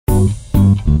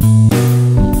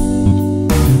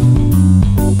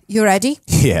You ready?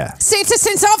 Yeah.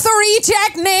 Citizens of the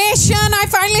Reject Nation, I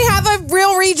finally have a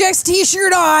real Rejects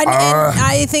t-shirt on, and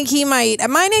I think he might.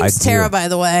 My name's Tara, by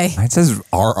the way. It says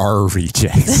RR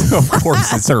Rejects. Of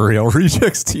course it's a real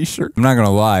Rejects t-shirt. I'm not going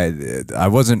to lie. I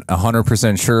wasn't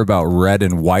 100% sure about red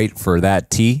and white for that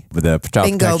tee, but the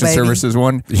Child Protection Services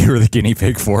one. You were the guinea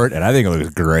pig for it, and I think it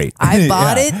looks great. I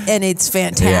bought it, and it's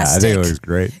fantastic. Yeah, I think it looks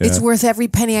great. Yeah. It's worth every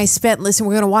penny I spent. Listen,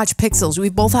 we're going to watch Pixels.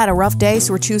 We've both had a rough day,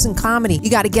 so we're choosing comedy. You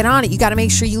got to get on it. You got to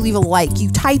make sure you leave a like. You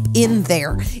type in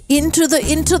there into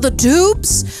the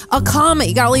tubes a comment.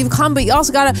 You got to leave a comment, but you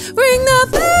also got to ring the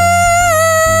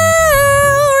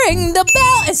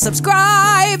bell and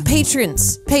subscribe.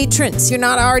 Patrons, you're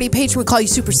not already a patron, we call you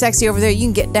super sexy over there. You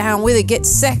can get down with it, get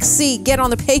sexy, get on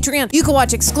the Patreon. You can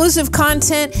watch exclusive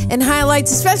content and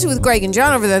highlights, especially with Greg and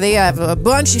John over there. They have a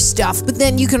bunch of stuff, but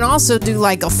then you can also do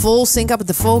like a full sync up with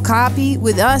the full copy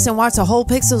with us and watch the whole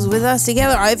Pixels with us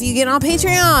together if you get on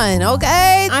Patreon.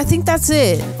 Okay, I think that's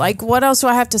it. Like, what else do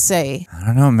I have to say? I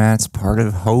don't know, man. It's part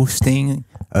of hosting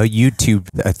a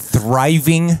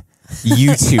thriving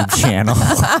YouTube channel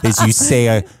is you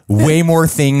say way more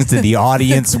things than the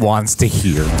audience wants to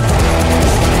hear.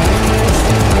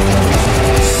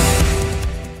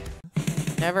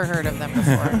 Never heard of them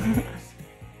before.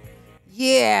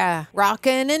 Yeah,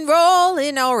 rockin' and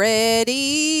rollin'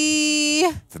 already.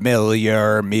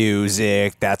 Familiar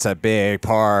music, that's a big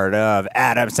part of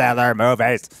Adam Sandler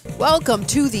movies. Welcome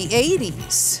to the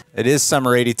 80s. It is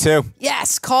summer 82.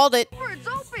 Yes, called it. It's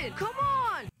open, come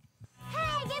on.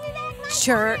 Hey, give me back my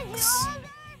Jerks.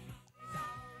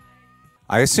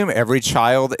 I assume every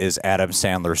child is Adam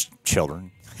Sandler's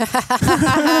children.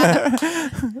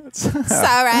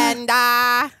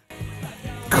 Surrender.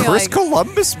 Chris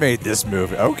Columbus made this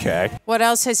movie. Okay. What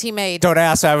else has he made? Don't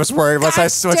ask. I was worried. Once you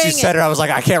said it, I was like,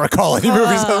 I can't recall any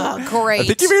movies. Great. I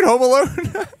think you made Home Alone.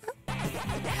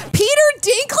 Peter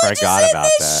Dinklage is in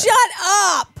this. Shut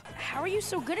up. How are you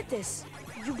so good at this?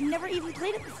 You've never even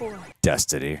played it before.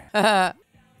 Destiny.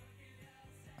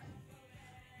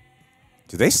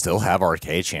 Do they still have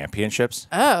arcade championships?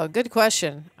 Oh, good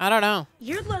question. I don't know.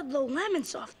 You're Ludlow Lemon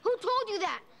Soft. Who told you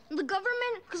that? The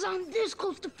government? Because I'm this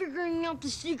close to figuring out the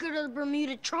secret of the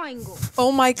Bermuda Triangle.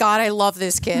 Oh my God, I love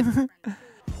this kid.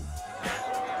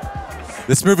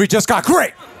 This movie just got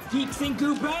great.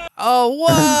 Oh,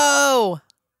 whoa.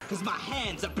 Because my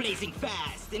hands are blazing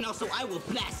fast, and also I will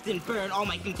blast and burn all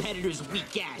my competitors'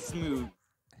 weak-ass moves.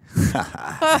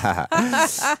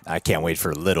 I can't wait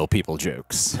for little people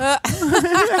jokes. Welcome,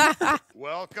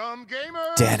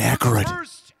 gamers. Dan Aykroyd.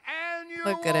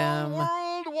 Look at him.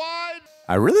 Worldwide.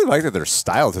 I really like that they're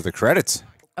styled to the credits.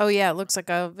 Oh yeah, it looks like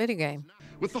a video game.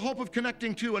 With the hope of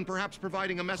connecting to and perhaps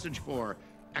providing a message for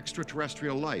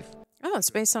extraterrestrial life. Oh, it's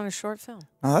based on a short film.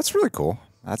 Oh, that's really cool.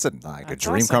 That's a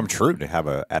dream come true to have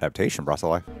an adaptation brought to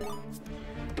life.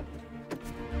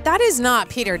 That is not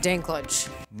Peter Dinklage.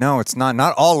 No, it's not.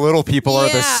 Not all little people are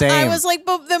the same. I was like,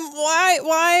 but then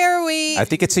why are we? I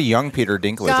think it's a young Peter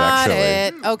Dinklage, Got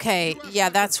actually. it. Okay, yeah,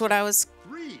 that's what I was.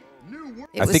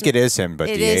 I think it is him, but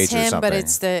the age or something. But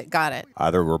it's the got it.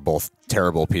 Either we're both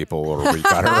terrible people or we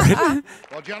got it right.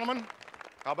 Well, gentlemen,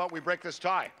 how about we break this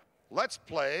tie? Let's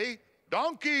play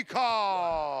Donkey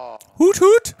Kong. Hoot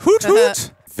hoot hoot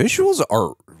hoot. Visuals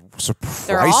are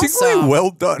surprisingly awesome.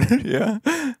 well done. Yeah.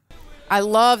 I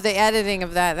love the editing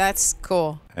of that. That's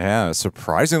cool. Yeah,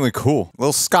 surprisingly cool.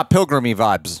 Little Scott Pilgrim-y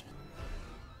vibes.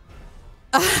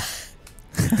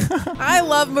 I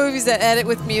love movies that edit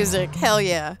with music. Hell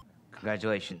yeah.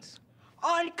 Congratulations.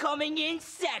 On coming in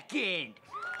second.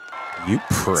 You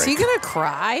prick. Is he gonna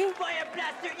cry? Fire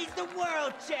Blaster is the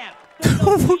world champ.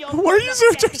 What are you so?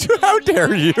 How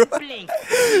dare you?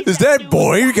 Is that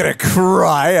boy gonna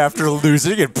cry after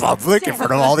losing in public in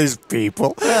front of all these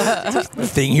people? The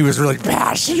thing he was really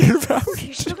passionate about.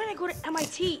 You're still going to go to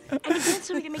MIT and get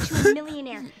something that makes you a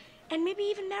millionaire. And maybe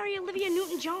even marry Olivia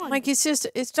Newton-John. Like,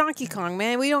 it's Donkey Kong,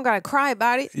 man. We don't gotta cry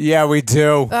about it. Yeah, we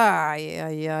do.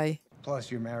 Yeah.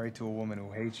 Plus, you're married to a woman who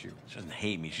hates you. She doesn't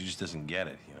hate me. She just doesn't get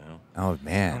it, you know? Oh, I don't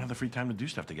man. have the free time to do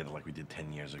stuff together like we did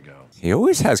 10 years ago. He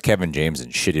always has Kevin James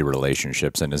in shitty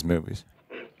relationships in his movies.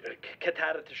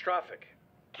 Catastrophic.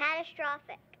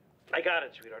 Catastrophic. I got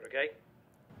it, sweetheart, okay?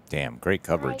 Damn, great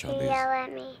coverage on these. Yell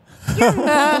at me. You're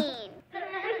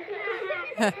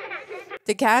mean.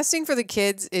 The casting for the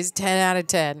kids is 10 out of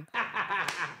 10.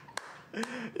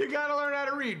 You gotta learn how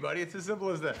to read, buddy. It's as simple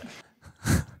as that.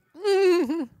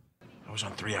 I was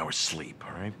on 3 hours sleep,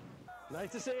 all right?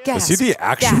 Is he the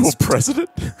actual president?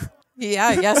 Yeah,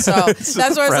 I guess so. That's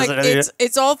why I was like,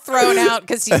 it's all thrown out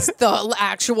because he's the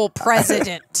actual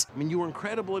president. I mean, you were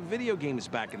incredible at video games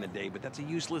back in the day, but that's a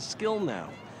useless skill now.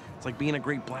 It's like being a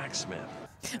great blacksmith.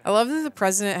 I love that the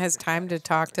president has time to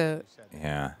talk to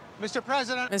Mr.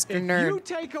 President, Mr. if Nerd. you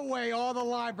take away all the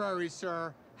libraries,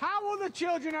 sir, how will the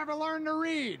children ever learn to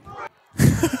read?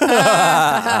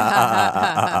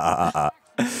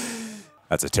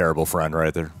 That's a terrible friend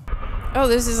right there. Oh,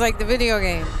 this is like the video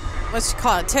game. What's you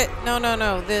call it? No.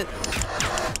 The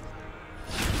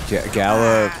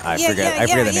Gala. I forget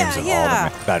the names of all of yeah.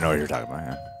 them. I know what you're talking about.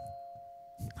 Yeah.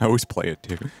 I always play it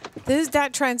too.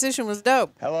 that transition was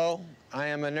dope. Hello, I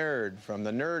am a nerd from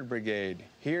the Nerd Brigade,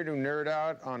 here to nerd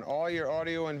out on all your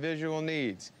audio and visual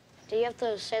needs. Do you have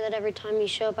to say that every time you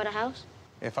show up at a house?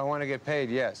 If I want to get paid,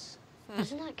 yes.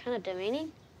 Isn't that kind of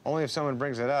demeaning? Only if someone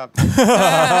brings it up.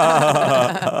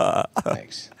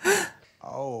 Thanks.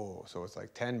 Oh, so it's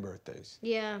like 10 birthdays.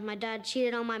 Yeah, my dad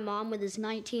cheated on my mom with his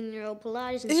 19-year-old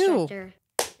Pilates Ew. instructor.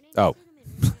 Oh.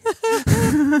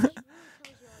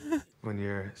 When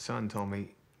your son told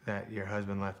me that your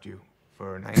husband left you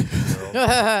for a 19-year-old,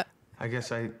 I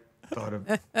guess I thought of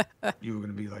you were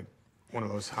going to be like one of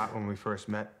those hot when we first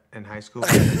met in high school.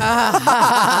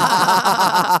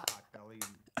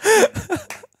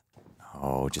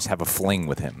 Oh, just have a fling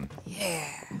with him. Yeah,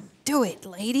 do it,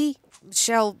 lady.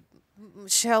 Michelle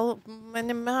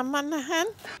Monaghan?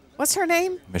 What's her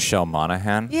name? Michelle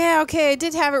Monaghan? Yeah, okay, I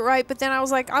did have it right, but then I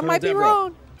was like, I might be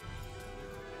wrong.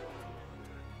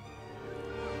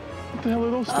 What the hell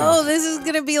are those things? Oh, this is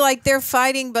gonna be like they're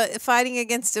fighting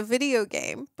against a video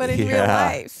game, but in real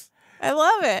life. I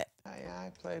love it.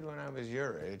 I played when I was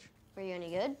your age. Were you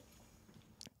any good?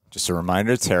 Just a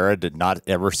reminder, Tara did not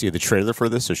ever see the trailer for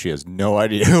this, so she has no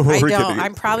idea what we're don't. gonna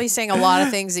I'm probably saying a lot of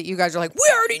things that you guys are like, we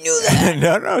already knew that.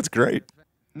 No, it's great.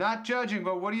 Not judging,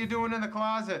 but what are you doing in the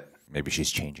closet? Maybe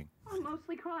she's changing. I'm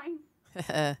mostly crying.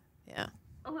 Yeah.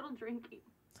 A little drinking.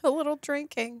 A little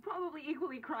drinking. Probably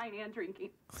equally crying and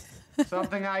drinking.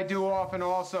 Something I do often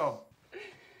also.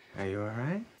 Are you all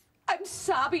right? I'm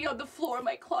sobbing on the floor of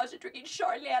my closet drinking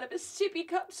Chardonnay out of a sippy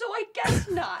cup, so I guess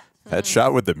not. That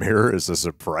shot with the mirror is a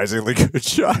surprisingly good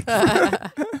shot.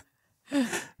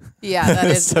 Yeah,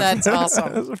 that's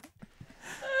awesome.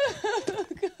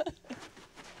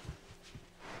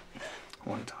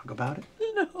 Want to talk about it?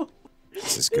 No.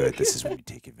 This is good. This is when you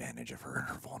take advantage of her in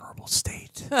her vulnerable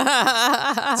state.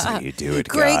 That's how you do it,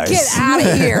 guys. Great, get out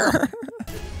of here.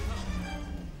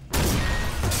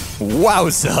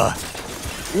 Wowza.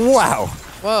 Wow.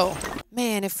 Whoa.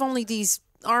 Man, if only these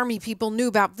army people knew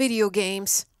about video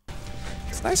games.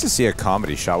 It's nice to see a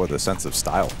comedy shot with a sense of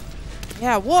style.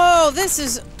 Yeah, whoa,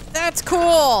 that's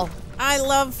cool. I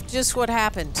love just what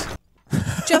happened.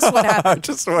 Just what happened.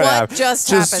 Just what happened. Just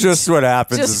happened. Just what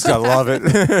happens. I love it.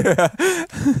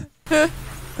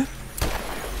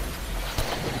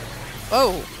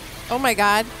 Oh. Oh my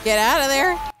God. Get out of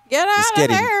there. Get out of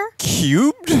there.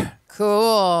 Cubed?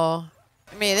 Cool.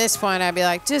 I mean, at this point, I'd be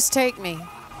like, just take me.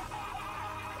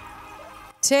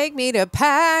 Take me to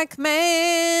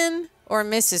Pac-Man. Or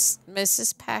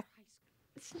Mrs. Pac.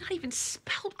 It's not even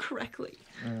spelled correctly.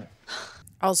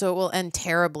 Also, it will end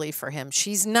terribly for him.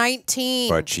 She's 19.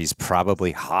 But she's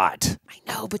probably hot. I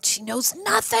know, but she knows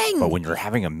nothing. But when you're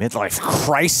having a midlife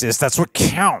crisis, that's what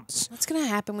counts. What's going to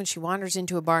happen when she wanders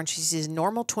into a bar and she sees a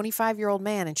normal 25-year-old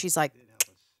man and she's like,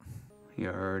 You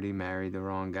already married the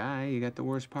wrong guy. You got the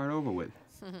worst part over with.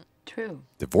 True.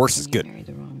 Divorce is good. You married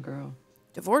the wrong girl.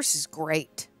 divorce is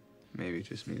great. Maybe it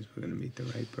just means we're going to meet the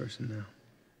right person now.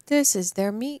 This is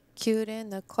their meet cute in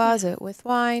the closet with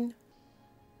wine.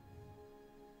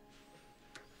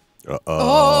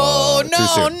 Oh,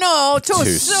 no, too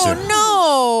soon,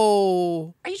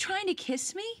 no. Are you trying to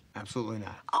kiss me? Absolutely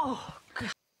not. Oh,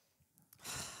 God.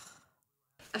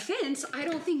 Offense, I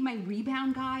don't think my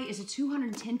rebound guy is a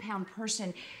 210-pound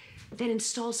person that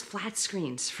installs flat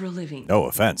screens for a living. No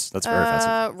offense. That's very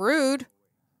offensive. Rude.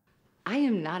 I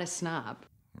am not a snob.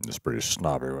 It's pretty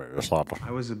snobby. I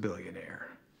was a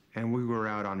billionaire, and we were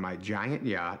out on my giant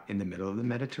yacht in the middle of the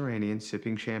Mediterranean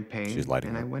sipping champagne. She's lighting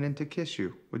and up. I went in to kiss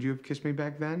you. Would you have kissed me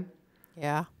back then?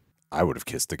 Yeah. I would have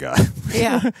kissed the guy.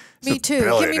 Yeah. Me too. Give me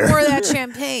billionaire. more of that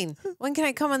champagne. When can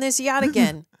I come on this yacht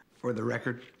again? For the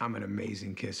record, I'm an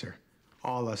amazing kisser.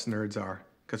 All us nerds are,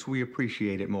 because we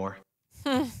appreciate it more.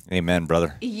 Amen,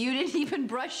 brother. You didn't even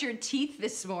brush your teeth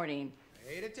this morning.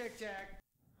 Ate a Tic Tac.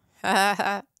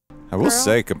 I will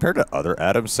say, compared to other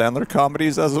Adam Sandler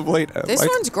comedies as of late, This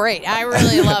one's great. I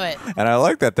really love it. And I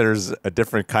like that there's a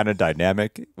different kind of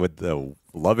dynamic with the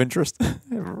love interest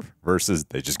versus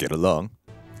they just get along.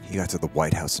 He got to the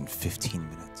White House in 15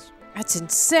 minutes. That's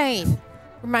insane.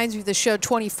 Reminds me of the show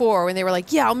 24 when they were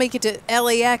like, yeah, I'll make it to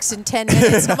LAX in 10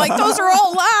 minutes. I'm like, those are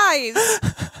all lies.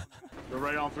 We're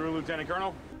right on through, Lieutenant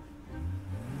Colonel.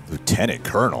 Lieutenant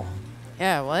Colonel?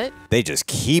 Yeah, what? They just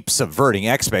keep subverting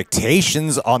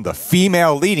expectations on the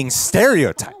female leading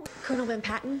stereotype. Colonel Van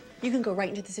Patten, you can go right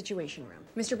into the Situation Room.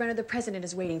 Mr. Brenner, the president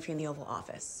is waiting for you in the Oval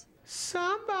Office.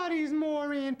 Somebody's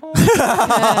more important.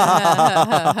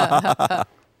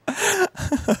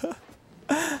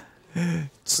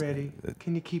 Freddie,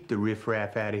 can you keep the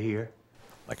riffraff out of here?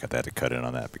 Like I had to cut in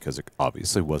on that because it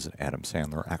obviously wasn't Adam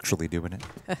Sandler actually doing it.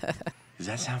 Does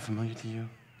that sound familiar to you?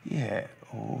 Yeah.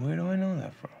 Where do I know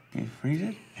that from? Can you freeze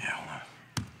it? Yeah, hold on.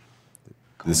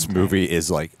 This movie is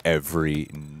like every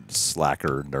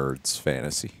slacker nerd's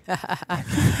fantasy.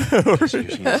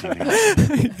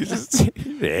 You just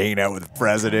hang out with the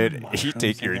president. You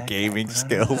take your gaming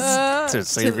skills to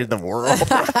saving the world.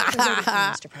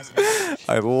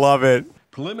 I love it.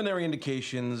 Preliminary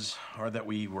indications are that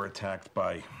we were attacked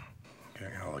by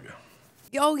Galaga.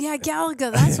 Oh, yeah,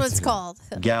 Galaga. That's what it's called.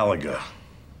 Galaga.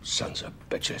 Sons of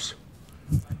bitches.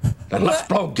 Then let's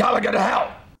blow Galaga to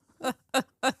hell.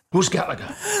 Who's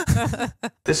Galaga?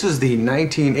 This is the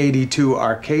 1982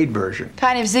 arcade version.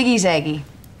 Kind of ziggy-zaggy.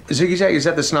 Ziggy-zag, is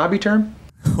that the snobby term?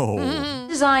 Oh.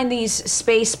 Designed these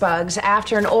space bugs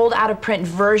after an old out-of-print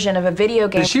version of a video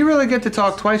game. Does she really get to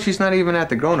talk twice? She's not even at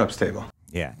the grown-ups table.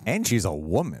 Yeah, and she's a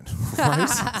woman. Right?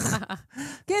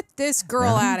 Get this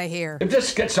girl out of here. If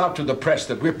this gets out to the press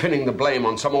that we're pinning the blame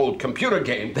on some old computer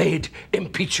game, they'd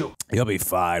impeach you. You'll be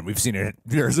fine. We've seen it.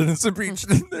 Presidents impeached.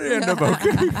 They end up okay.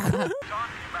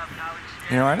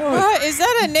 You know, I know. What? Is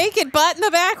that a naked butt in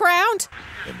the background?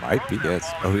 It might be, yes.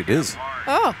 Oh, it is.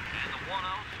 Oh.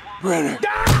 Brenner.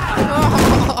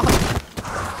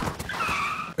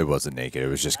 It wasn't naked. It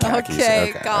was just khakis.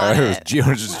 Okay, got it. It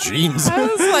was just jeans. I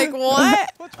was like,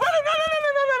 what? No,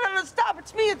 stop.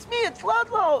 It's me. It's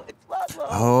Ludlow.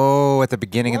 Oh, at the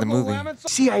beginning of the movie.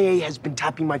 CIA has been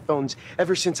tapping my phones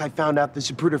ever since I found out the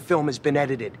Zapruder film has been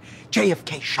edited.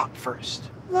 JFK shot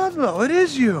first. Ludlow, it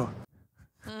is you.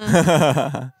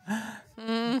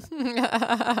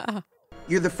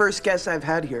 You're the first guest I've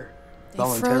had here.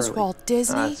 They froze Walt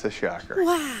Disney? That's a shocker.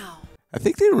 Wow. I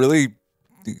think they really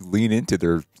lean into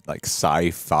their like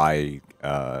sci-fi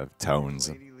tones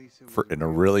in a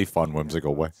really fun,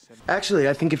 whimsical way. Actually,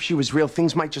 I think if she was real,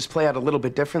 things might just play out a little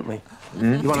bit differently.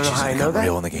 You want to know how I know that?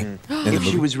 Real in the game. If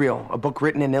she was real, a book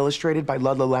written and illustrated by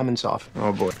Ludlow Lamonsoff.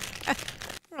 Oh boy.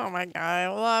 Oh my God, I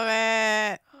love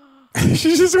it.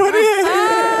 She's just wondering.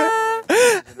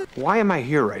 Why am I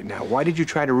here right now? Why did you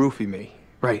try to roofie me?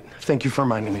 Right. Thank you for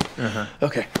reminding me.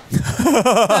 Okay.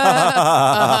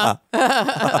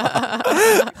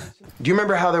 Do you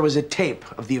remember how there was a tape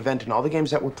of the event and all the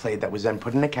games that were played that was then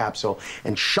put in a capsule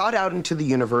and shot out into the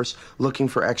universe looking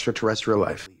for extraterrestrial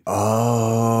life?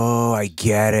 Oh, I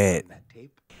get it.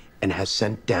 And has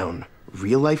sent down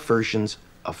real-life versions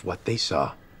of what they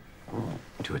saw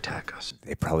to attack us.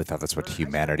 They probably thought that's what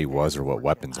humanity was or what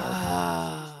weapons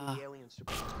are.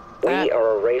 We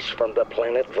are a race from the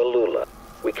planet Valula.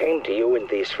 We came to you in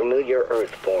these familiar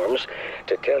Earth forms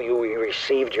to tell you we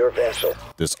received your vessel.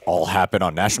 This all happened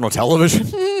on national television?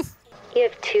 You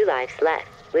have 2 lives left.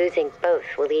 Losing both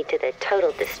will lead to the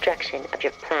total destruction of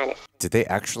your planet. Did they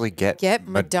actually get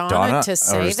Madonna to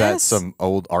say or is that this? some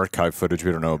old archive footage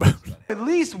we don't know about? At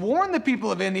least warn the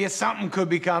people of India something could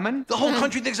be coming. The whole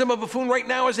country thinks I'm a buffoon right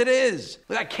now as it is.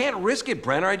 Like, I can't risk it,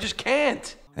 Brenner. I just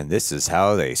can't. And this is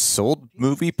how they sold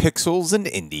movie pixels in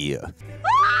India.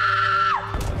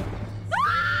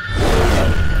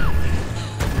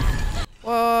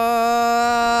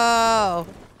 Whoa.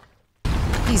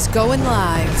 He's going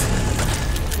live.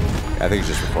 I think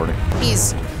he's just recording.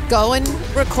 He's going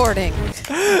recording.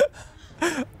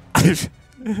 That's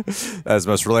the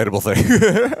most relatable thing.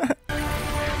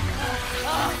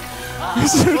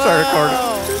 He's going to try recording.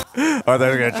 Oh,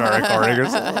 they're going to try recording.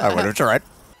 I would have tried.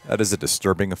 That is a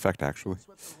disturbing effect, actually.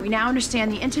 We now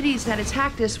understand the entities that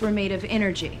attacked us were made of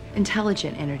energy,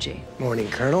 intelligent energy. Morning,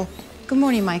 Colonel. Good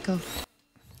morning, Michael.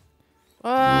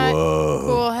 What? Whoa.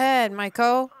 Go ahead,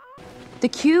 Michael. The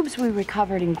cubes we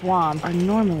recovered in Guam are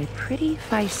normally pretty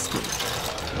feisty.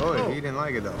 Oh, he didn't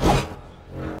like it, though.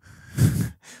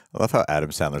 I love how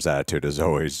Adam Sandler's attitude is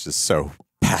always just so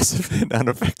passive and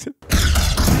unaffected.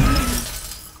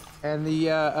 And the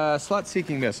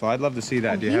slut-seeking missile. I'd love to see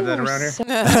that. Do you have that around here?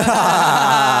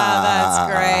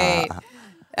 That's great.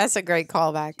 That's a great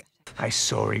callback. I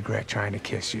so regret trying to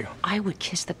kiss you. I would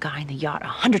kiss the guy in the yacht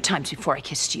 100 times before I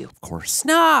kissed you. Of course.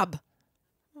 Snob.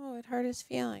 Oh, it hurt his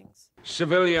feelings.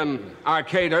 Civilian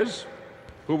arcaders,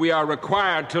 who we are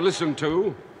required to listen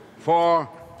to for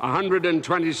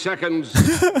 120 seconds.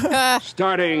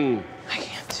 Starting.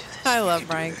 I love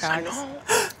Brian Cox.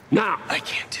 Now. I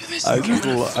can't do this. I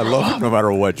love him no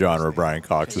matter what genre Brian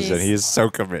Cox is in. He is so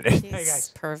committed. Hey guys.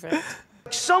 Perfect.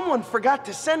 Someone forgot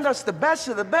to send us the best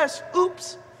of the best,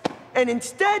 oops, and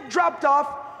instead dropped off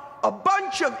a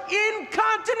bunch of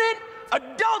incontinent,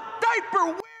 adult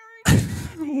diaper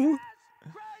wearing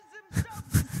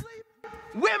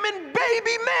women,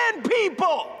 baby man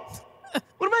people.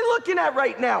 What am I looking at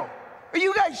right now? Are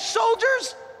you guys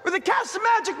soldiers or the cast of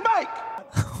Magic Mike?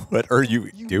 What are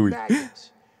you doing?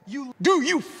 Do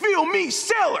you feel me,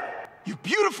 sailor? You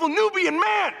beautiful Nubian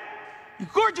man. You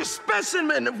gorgeous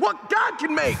specimen of what God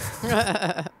can make.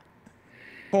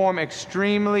 Perform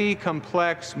extremely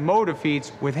complex motor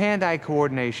feats with hand-eye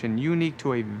coordination unique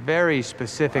to a very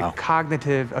specific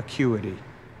cognitive acuity.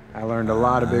 I learned a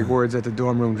lot of big words at the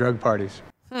dorm room drug parties.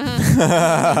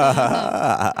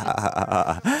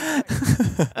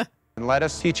 And let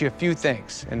us teach you a few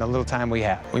things in the little time we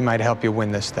have. We might help you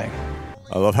win this thing.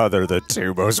 I love how they're the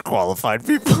two most qualified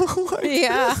people.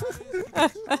 Yeah.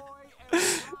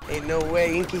 Ain't no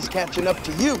way Inky's catching up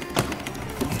to you.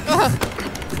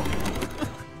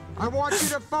 I want you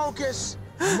to focus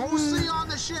mostly on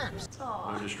the ships.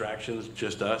 No distractions,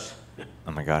 just us.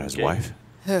 Oh my God, his wife.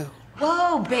 Who?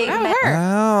 Whoa, big Oh, man.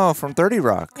 her. Oh, from 30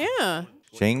 Rock. Yeah.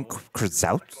 Jane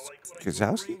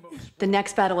Krazowski? The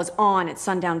next battle is on at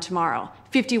sundown tomorrow.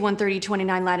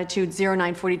 5130-29 latitude,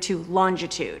 0942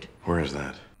 longitude. Where is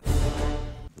that?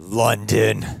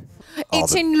 London.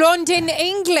 It's in London,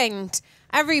 England.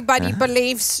 Everybody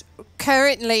believes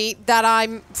currently that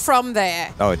I'm from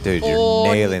there. Oh, dude, you're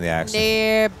nailing the accent.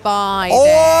 Nearby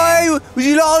there. Oi! Would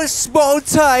you like a small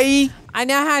tea? I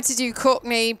know how to do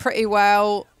Cockney pretty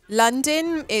well.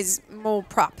 London is more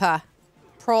proper.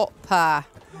 Proper.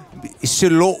 It's a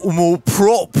lot more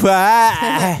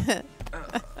proper.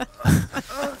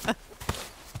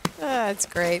 That's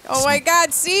great. Oh my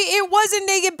God! See, it was a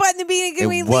naked butt in the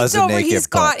beginning. It was a naked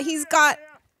butt. He's got.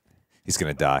 He's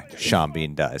gonna die. Sean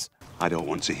Bean dies. I don't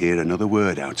want to hear another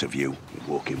word out of you,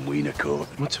 walking wiener coat.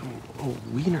 What's a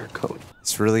wiener coat?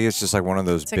 It's really, it's just like one of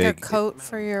those It's big. like a coat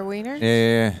for your wiener.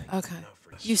 Yeah. Okay.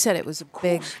 You said it was a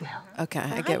big. Okay,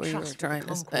 I get what you were trying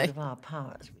to say.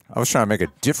 I was trying to make a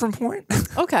different point.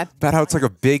 Okay. About how it's like a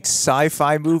big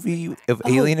sci-fi movie of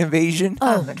alien invasion.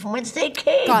 Oh, Once they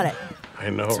came. got it. I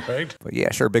know, right? But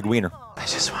yeah, sure, big wiener. I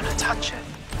just want to touch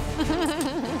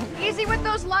it. Easy with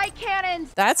those light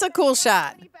cannons. That's a cool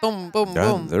shot. Boom, boom,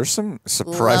 God, boom. there's some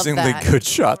surprisingly that. good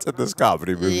shots in this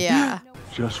comedy movie. Yeah.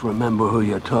 Just remember who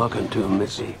you're talking to,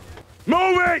 Missy.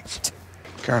 Move it!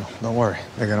 Colonel, don't worry.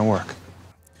 They're gonna work.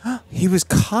 He was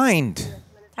kind.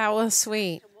 That was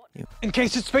sweet. In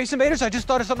case it's Space Invaders, I just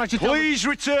thought of something I should tell you. Please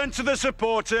return to the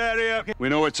support area. We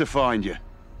know where to find you.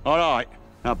 All right,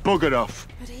 now bugger off.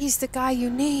 But he's the guy you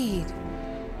need.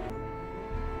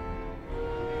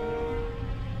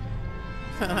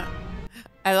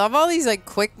 I love all these like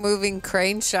quick moving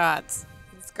crane shots.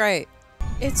 It's great.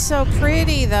 It's so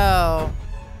pretty though.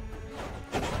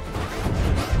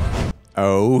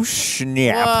 Oh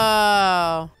snap!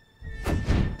 Whoa.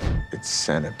 It's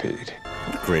Centipede.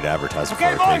 What a great advertising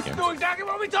Okay, for boys, Taken. know exactly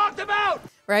what we talked about.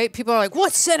 Right? People are like,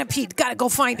 "What's Centipede? Gotta go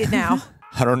find it now."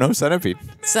 I don't know Centipede.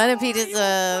 Centipede is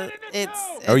it's.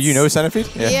 Oh, you know Centipede?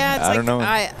 Yeah, it's I like, don't know.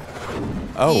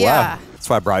 Oh yeah. wow! That's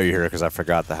why I brought you here because I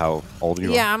forgot how old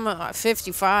you are. Yeah, I'm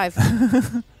 55.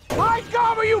 My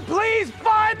God, will you please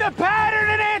find the pattern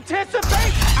and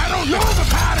anticipate? I don't know the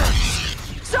pattern.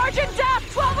 Sergeant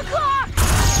Daff, 12 o'clock.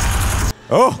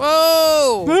 Oh!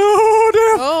 Whoa! Oh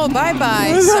damn! Oh,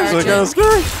 bye-bye, This is actually kind of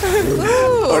Sergeant. scary. Ooh.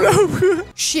 Oh no!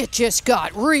 Shit just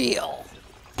got real.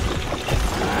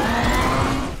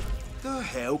 The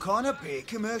hell kind of beer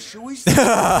commercial is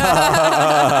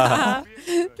that?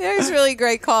 There's really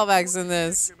great callbacks in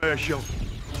this. Commercial.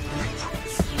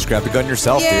 Just grab the gun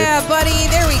yourself, Yeah, buddy.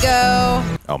 There we go.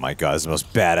 dude. Oh my God, this is the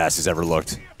most badass he's ever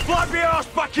looked. Flap your ass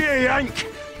back here, Yank.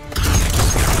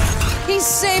 He's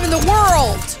saving the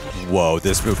world. Whoa,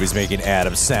 this movie's making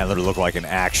Adam Sandler look like an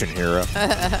action hero.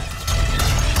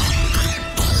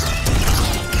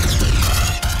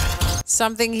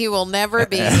 Something he will never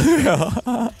be.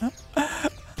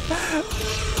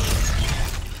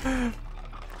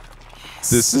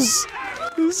 This is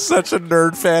such a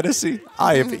nerd fantasy.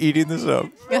 I am eating this up.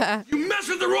 You mess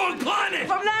with the wrong planet!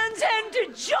 From Land's End to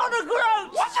Jonah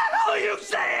Gross. What the hell are you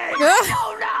saying?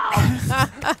 I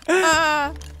don't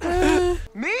know.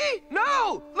 Me?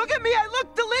 No! Look at me, I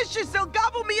look delicious. They'll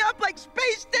gobble me up like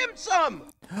space dim sum.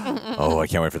 Oh, I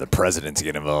can't wait for the president to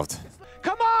get involved.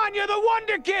 Come on, you're the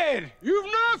Wonder Kid. You've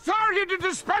no authority to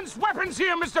dispense weapons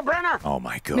here, Mr. Brenner. Oh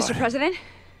my God. Mr. President,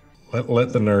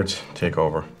 Let the nerds take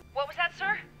over. What was that,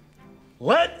 sir?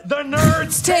 Let the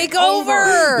nerds take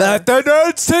over. Let the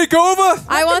nerds take over.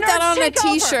 I want that on a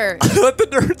T-shirt. Let the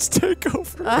nerds take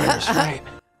over. That's right.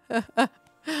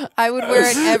 I would wear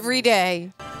it every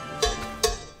day.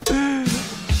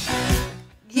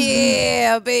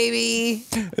 Yeah, baby.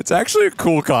 It's actually a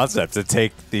cool concept to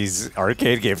take these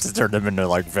arcade games and turn them into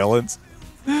like villains.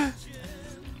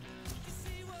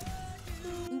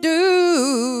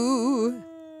 Do.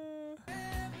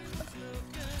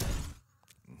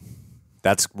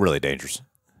 That's really dangerous.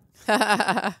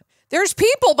 There's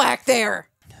people back there.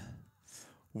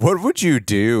 What would you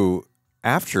do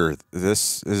after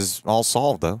this is all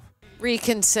solved, though?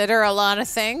 Reconsider a lot of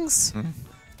things.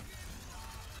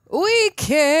 We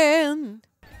can.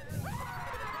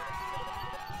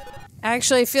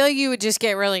 Actually, I feel like you would just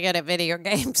get really good at video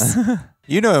games.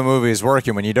 You know a movie is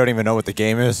working when you don't even know what the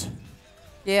game is.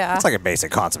 Yeah. It's like a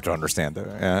basic concept to understand, though.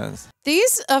 Yeah.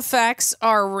 These effects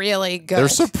are really good. They're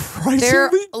surprisingly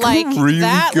They're like, really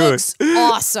that good. looks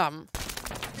awesome.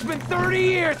 It's been 30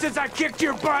 years since I kicked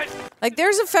your butt. Like,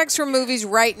 there's effects from movies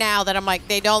right now that I'm like,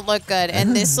 they don't look good,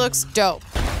 and this looks dope.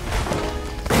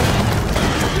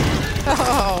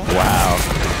 Oh. Wow.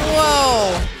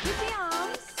 Whoa.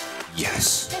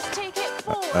 Yes. Just take it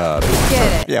forward.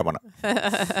 Get it. Yeah, why not?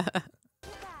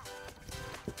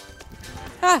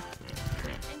 Ah.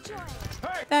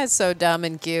 That's so dumb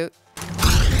and cute.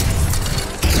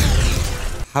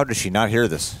 How does she not hear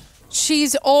this?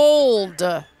 She's old,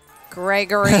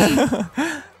 Gregory.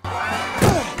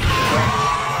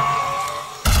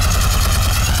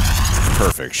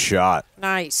 Perfect shot.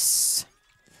 Nice.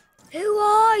 Who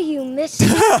are you, mister?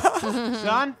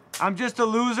 Son, I'm just a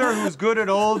loser who's good at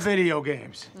old video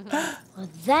games. Well,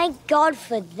 thank God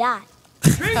for that.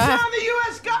 Bring down the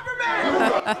U.S.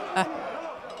 government!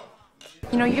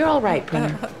 You know, you're all right,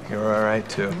 Brenner. You're all right,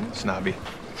 too, Snobby.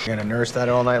 You gonna nurse that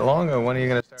all night long, or when are you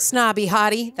gonna start? Snobby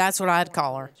hottie. That's what I'd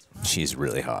call her. She's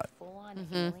really hot.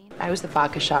 I was the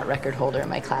vodka shot record holder in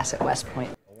my class at West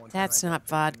Point. That's not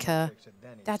vodka.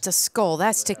 That's a skull.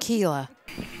 That's tequila.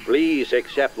 Please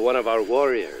accept one of our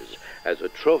warriors as a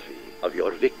trophy of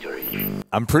your victory.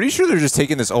 I'm pretty sure they're just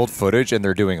taking this old footage and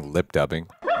they're doing lip dubbing.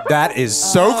 That is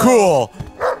so cool.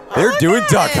 They're doing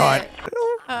Duck Hunt.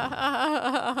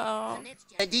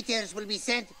 The details will be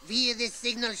sent via this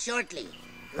signal shortly.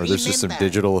 Or there's just some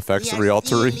digital effects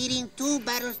realtory. Leading 2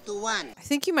 battles to 1. I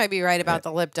think you might be right about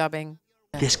the lip dubbing.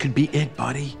 This could be it,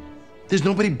 buddy. There's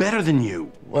nobody better than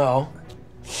you. Well,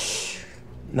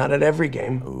 not at every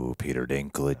game. Ooh, Peter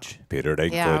Dinklage. Peter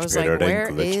Dinklage. Yeah, I was Peter like, where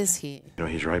Dinklage. is he? You know,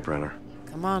 he's right, Brenner.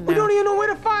 Come on We now. don't even know where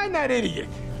to find that idiot.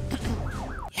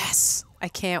 Yes, I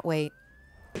can't wait.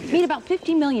 Made about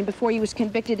 $50 million before he was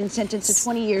convicted and sentenced to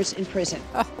 20 years in prison.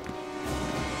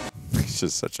 He's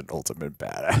just such an ultimate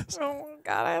badass. Oh,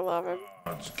 God, I love him.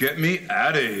 Let's get me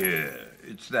out of here.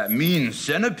 It's that mean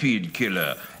centipede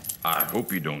killer. I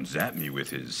hope he don't zap me with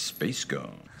his space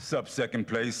gun. Sup, second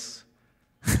place?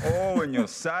 Oh, and your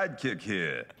sidekick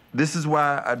here. This is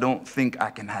why I don't think I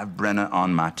can have Brenner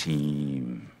on my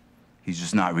team. He's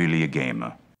just not really a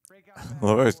gamer.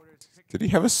 Did he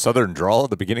have a southern drawl at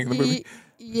the beginning of the movie?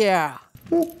 Yeah.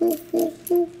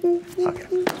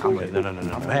 Okay.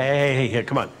 No. Hey,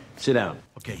 come on. Sit down.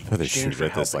 Okay. Oh, they should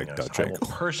read this like Dutch I will angle.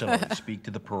 personally speak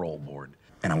to the parole board.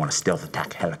 And I want a stealth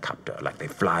attack helicopter, like they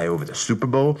fly over the Super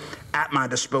Bowl, at my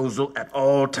disposal at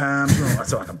all times,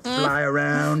 so I can fly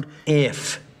around.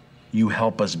 If you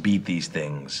help us beat these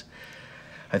things,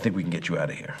 I think we can get you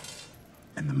out of here.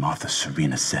 And the Martha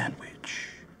Serena sandwich.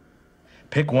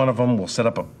 Pick one of them, we'll set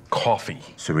up a coffee.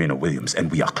 Serena Williams, and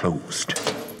we are closed.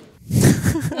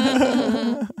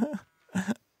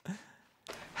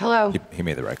 Hello. He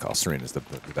made the right call. Serena's the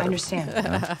better. I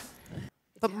understand.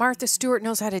 But Martha Stewart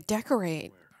knows how to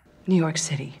decorate. New York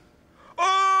City.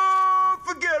 Oh,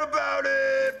 forget about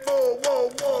it.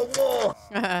 Whoa.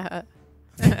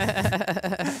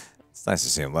 It's nice to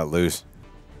see him let loose.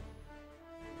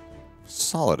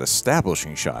 Solid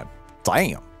establishing shot.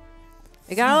 Damn.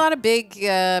 They got a lot of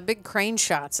big crane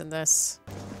shots in this.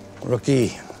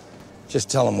 Rookie, just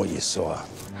tell him what you saw.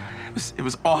 It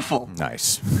was awful.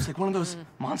 Nice. It was like one of those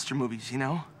monster movies, you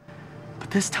know?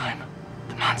 But this time,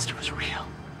 the monster was real.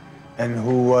 And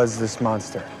who was this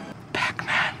monster?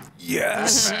 Pac-Man.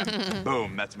 Yes.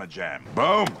 Boom, that's my jam.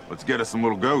 Boom. Let's get us some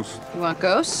little ghosts. You want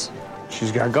ghosts?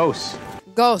 She's got ghosts.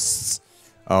 Ghosts.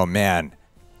 Oh, man.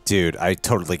 Dude, I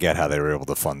totally get how they were able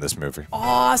to fund this movie.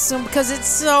 Awesome, because it's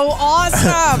so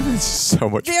awesome. So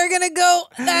much. They're going to go.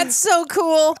 That's so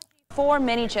cool. 4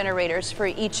 mini generators for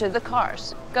each of the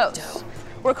cars. Ghosts.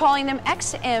 We're calling them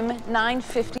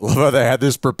XM950. Love how they had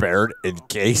this prepared in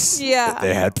case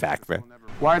they had Pac-Man.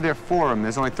 Why are there 4 of them?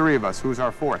 There's only 3 of us. Who's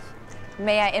our 4th?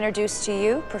 May I introduce to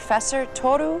you Professor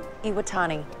Toru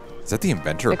Iwatani, Is that the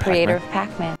inventor the of Pac-Man? creator of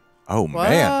Pac-Man. Oh,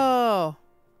 man. Whoa.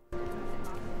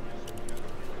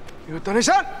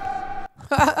 Iwatani-san!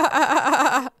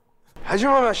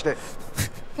 Hajimemashite.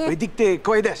 Vedikte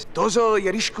koi desu. Dozo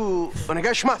yorishiku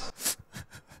onegaishimasu.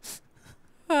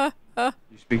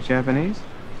 You speak Japanese?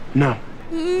 No.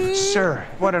 Sir,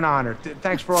 what an honor.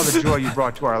 Thanks for all the joy you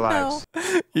brought to our lives.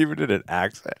 Even in an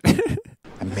accent.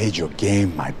 I made your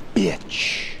game my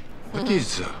bitch. What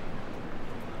is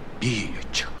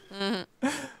bitch?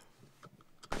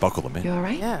 Buckle them in. You all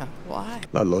right? Yeah. Why?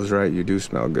 Ludlow's right. You do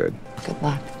smell good. Good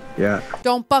luck. Yeah.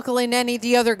 Don't buckle in any of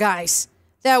the other guys.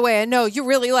 That way I know you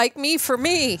really like me for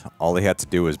me. All he had to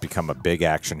do was become a big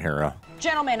action hero.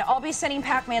 Gentlemen, I'll be sending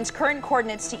Pac-Man's current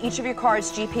coordinates to each of your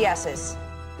car's GPSs.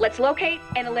 Let's locate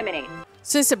and eliminate.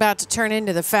 Is this about to turn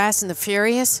into the Fast and the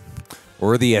Furious?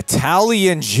 Or the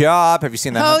Italian Job. Have you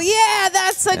seen that? Oh, yeah.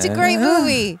 That's such a great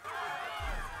movie.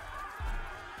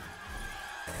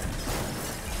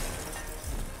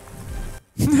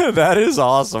 That is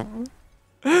awesome.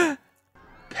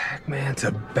 Pac-Man's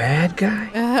a bad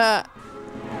guy?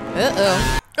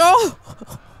 Uh-oh. Oh!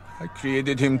 I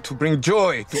created him to bring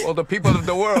joy to all the people of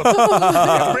the world.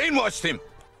 I brainwashed him.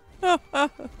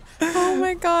 Oh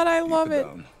my God, I love it.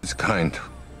 It's kind,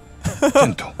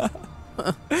 gentle.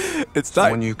 It's not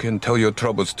someone you can tell your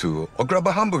troubles to or grab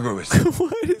a hamburger with.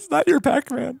 What? It's not your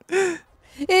Pac-Man. It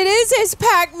is his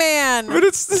Pac-Man. But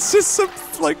it's just some,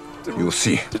 like... You'll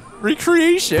see.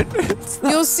 Recreation.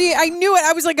 You'll see. I knew it.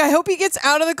 I was like, I hope he gets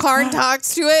out of the car and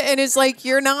talks to it and is like,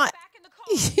 you're not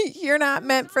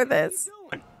meant for this.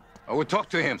 I will talk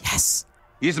to him. Yes.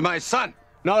 He's my son.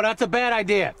 No, that's a bad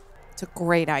idea. It's a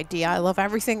great idea. I love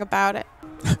everything about it.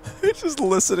 He's just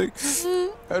listening.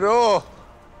 Hello.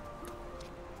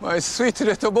 My sweet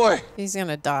little boy. He's going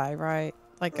to die, right?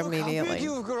 Like immediately. How big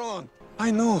you've grown.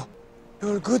 I know.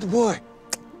 You're a good boy.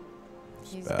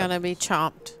 He's going to be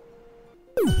chomped.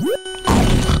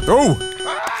 Oh!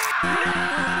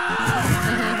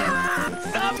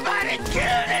 Somebody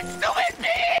kill it,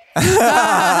 Snoopy!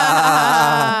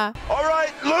 All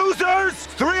right, losers!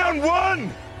 3 on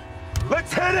 1!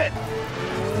 Let's hit it!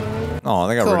 Oh,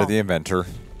 they got rid of the inventor.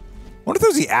 What if that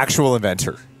was the actual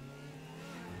inventor?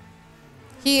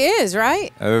 He is,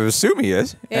 right? I assume he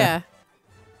is. Yeah.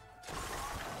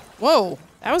 Whoa,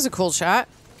 that was a cool shot.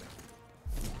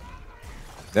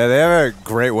 Yeah, they have a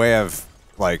great way of,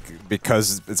 like,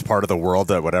 because it's part of the world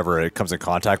that whatever it comes in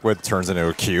contact with turns into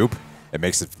a cube. It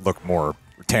makes it look more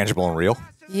tangible and real.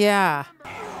 Yeah.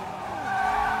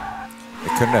 They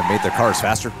couldn't have made their cars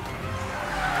faster.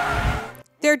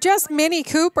 They're just Mini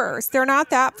Coopers. They're not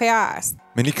that fast.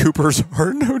 Mini Coopers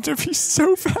are known to be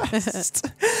so fast.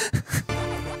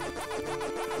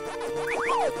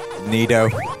 Neato.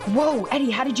 Whoa,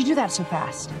 Eddie, how did you do that so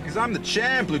fast? Because I'm the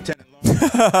champ, Lieutenant.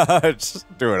 Just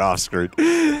do it off screen.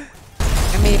 I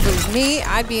mean, if it was me,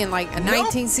 I'd be in like a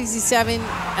 1967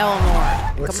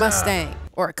 Eleanor, like a Mustang,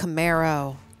 or a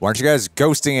Camaro. Why aren't you guys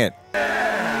ghosting it?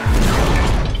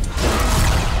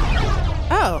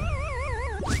 Oh.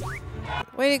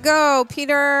 Way to go,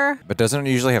 Peter. But doesn't it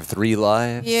usually have 3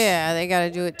 lives? Yeah, they got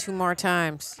to do it 2 more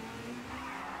times.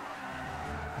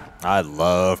 I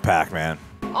love Pac-Man.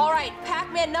 All right,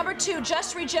 Pac-Man number 2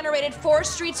 just regenerated 4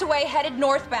 streets away, headed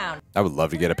northbound. I would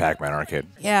love to get a Pac-Man arcade.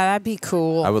 Yeah, that'd be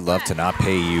cool. I would love to not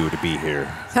pay you to be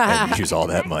here and use all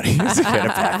that money to get a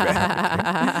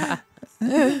Pac-Man.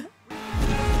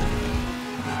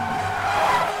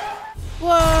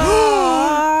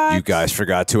 Whoa! You guys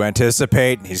forgot to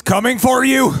anticipate. He's coming for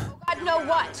you. God, know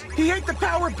what? He ate the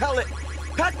power pellet.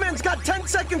 Pac-Man's got 10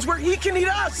 seconds where he can eat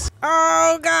us.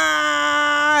 Oh,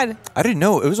 God. I didn't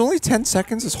know. It was only 10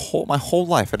 seconds my whole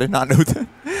life. I did not know that.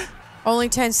 Only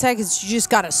 10 seconds. You just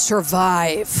got to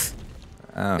survive.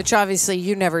 Oh. Which obviously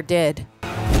you never did.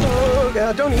 Oh,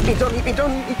 God, don't eat me, don't eat me,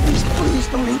 don't eat me. Please, please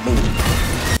don't eat me.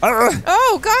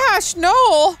 Oh, gosh,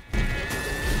 no.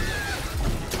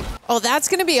 Oh, that's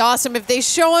going to be awesome if they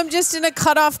show him just in a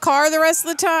cut-off car the rest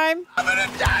of the time. I'm gonna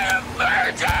die a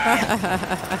virgin!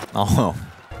 Oh.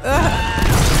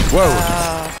 Whoa.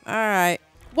 All right.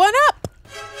 1 up.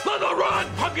 Let the run!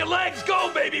 Pump your legs, go,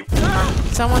 baby!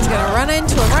 Someone's going to run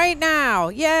into him right now.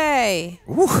 Yay.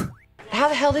 Woo. How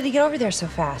the hell did he get over there so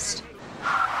fast?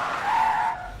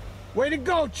 Way to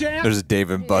go, champ! There's Dave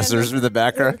and Buster's in the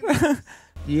background.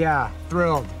 Yeah,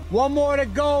 thrilled. 1 more to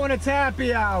go and it's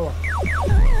happy hour.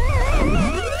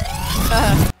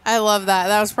 I love that.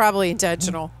 That was probably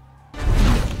intentional.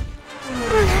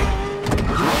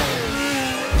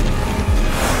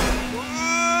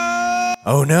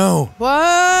 Oh no.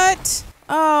 What?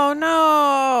 Oh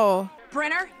no.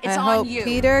 Brenner, it's I on hope you.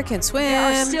 Peter can swim.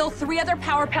 There are still 3 other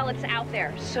power pellets out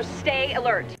there, so stay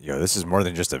alert. Yo, this is more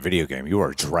than just a video game. You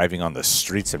are driving on the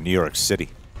streets of New York City.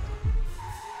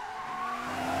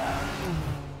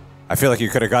 I feel like you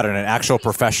could have gotten an actual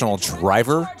professional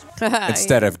driver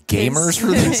instead of gamers for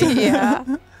this. Yeah,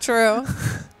 true.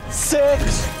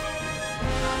 6.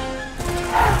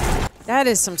 That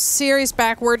is some serious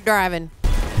backward driving.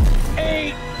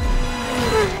 8.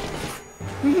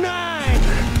 9.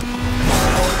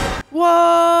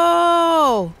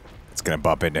 Whoa! It's gonna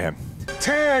bump into him.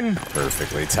 10.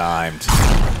 Perfectly timed.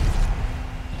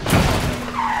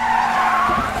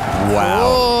 Wow.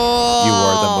 Whoa. You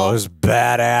are the most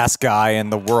badass guy in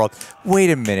the world. Wait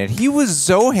a minute. He was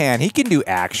Zohan. He can do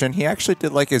action. He actually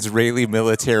did like Israeli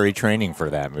military training for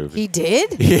that movie. He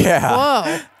did? Yeah.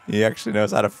 Whoa. He actually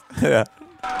knows how to. Yeah.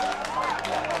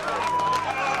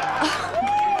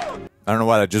 I don't know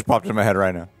why that just popped in my head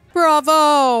right now.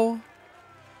 Bravo.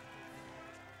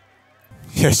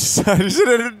 Yes,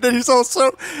 he's also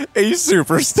a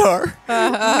superstar.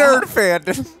 Nerd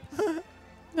fandom.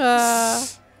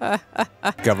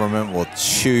 Government will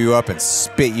chew you up and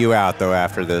spit you out, though,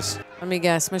 after this. Let me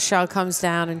guess. Michelle comes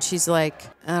down and she's like,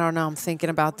 I don't know, I'm thinking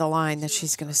about the line that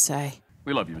she's going to say.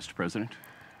 We love you, Mr. President.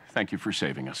 Thank you for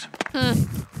saving us.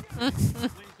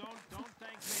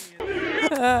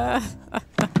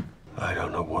 I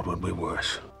don't know what would be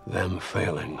worse, them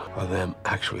failing or them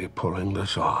actually pulling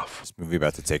this off. This movie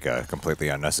about to take a completely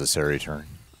unnecessary turn.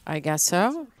 I guess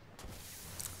so.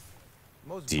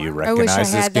 Do you I wish I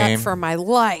recognize this had game? that for my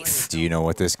life. Do you know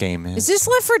what this game is? Is this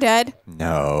Left 4 Dead?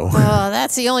 No. Oh,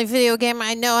 that's the only video game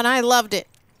I know, and I loved it.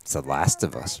 It's The Last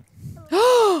of Us.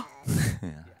 Come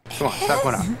on, step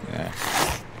one up. Yeah.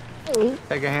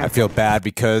 Take a hand. I feel bad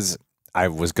because I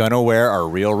was gonna wear our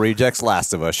Real Rejects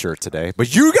Last of Us shirt today,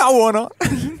 but you got one on.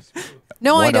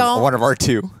 No, I don't. One of our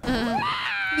two.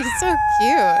 He's so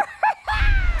cute.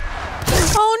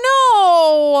 Oh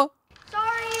no!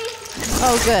 Sorry.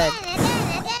 Oh good.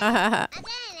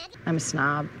 I'm a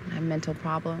snob. I have mental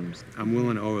problems. I'm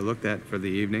willing to overlook that for the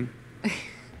evening.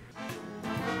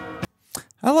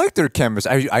 I like their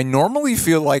chemistry. I normally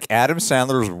feel like Adam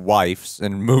Sandler's wives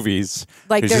in movies.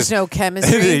 Like there's no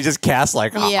chemistry. They just cast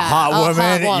like hot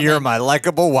woman. You're my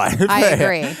likable wife. I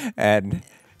agree. And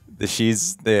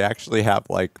they actually have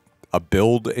like a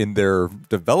build in their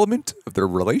development of their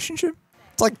relationship.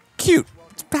 It's like cute.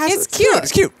 It's cute.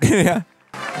 It's cute. Yeah.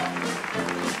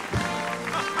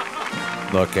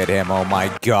 Look at him. Oh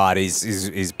my God.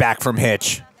 He's back from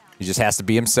Hitch. He just has to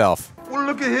be himself. Well,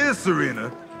 look at here,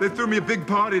 Serena. They threw me a big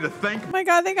party to thank me. Oh my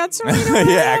God, they got Serena.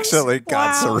 Yeah, actually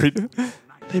got Serena.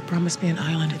 They promised me an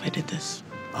island if I did this.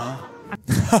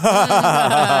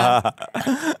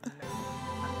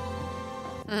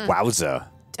 Wowza.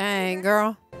 Dang,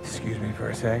 girl. Excuse me for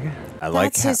a second.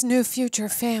 That's his new future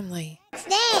family.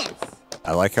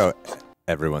 I like how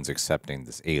everyone's accepting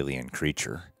this alien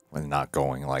creature when not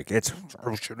going like,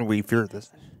 shouldn't we fear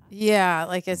this? Yeah,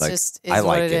 like it's Like, just I is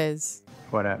like what it it. is.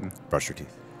 What happened? Brush your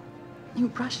teeth. You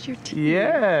brushed your teeth.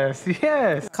 Yes,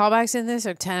 yes. Callbacks in this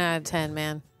are 10 out of 10,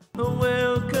 man.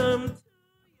 Welcome.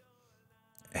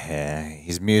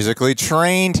 He's musically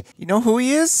trained. You know who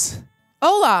he is?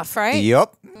 Olaf, right?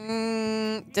 Yup.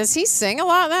 Does he sing a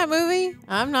lot in that movie?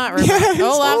 I'm not remembering.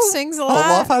 Olaf sings a lot.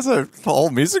 Olaf has a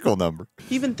whole musical number.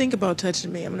 Even think about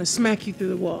touching me, I'm gonna smack you through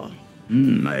the wall.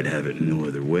 I'd have it no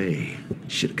other way.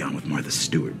 Should have gone with Martha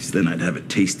Stewart. Then I'd have a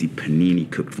tasty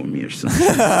panini cooked for me or something.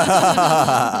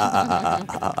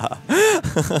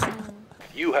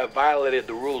 You have violated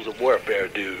the rules of warfare,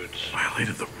 dudes.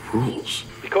 Violated the rules?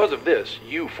 Because of this,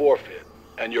 you forfeit,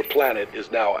 and your planet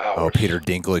is now ours. Oh, Peter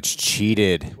Dinklage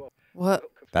cheated. What?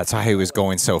 That's how he was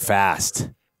going so fast.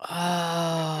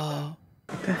 Oh.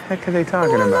 What the heck are they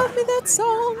talking I about? love me that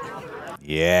song.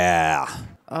 Yeah.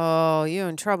 Oh, you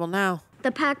in trouble now.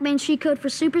 The Pac-Man cheat code for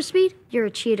super speed? You're a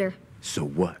cheater. So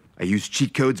what? I used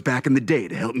cheat codes back in the day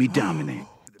to help me dominate.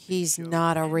 He's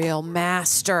not a real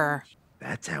master.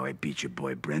 That's how I beat your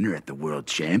boy Brenner at the World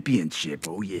Championship,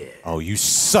 oh yeah. Oh, you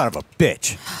son of a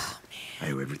bitch. Oh,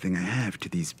 I owe everything I have to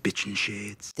these bitchin'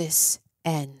 shades. This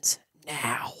ends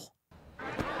now.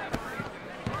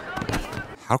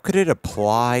 How could it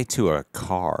apply to a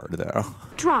car, though?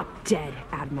 Drop dead,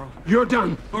 Admiral. You're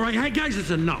done. All right, hey guys, it's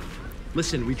enough.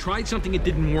 Listen, we tried something, it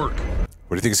didn't work. What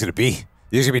do you think it's gonna be? You think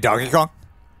it's gonna be Donkey Kong?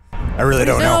 I really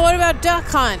don't No, know. what about Duck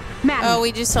Hunt? Oh,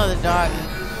 we just saw the dog.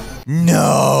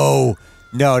 No.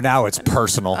 No, now it's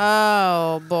personal.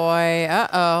 Oh, boy.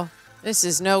 Uh-oh. This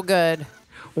is no good.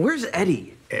 Where's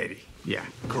Eddie? Eddie. Yeah,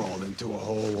 crawled into a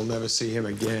hole. We'll never see him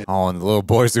again. Oh, and the little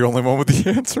boy's the only one with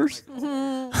the answers.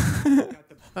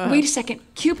 Wait a second.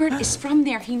 Cupid is from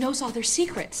there. He knows all their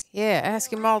secrets. Yeah,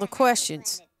 ask him all the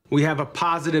questions. We have a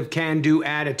positive can-do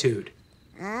attitude.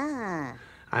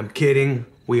 I'm kidding.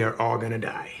 We are all gonna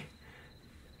die.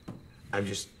 I'm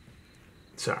just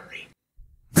sorry.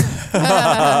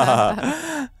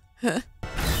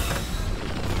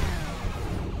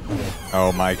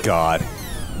 Oh my God.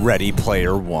 Ready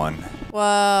Player One.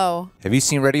 Whoa. Have you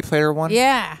seen Ready Player One?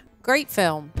 Yeah, great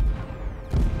film.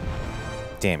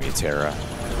 Damn you, Tara.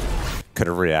 Could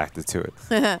have reacted to it.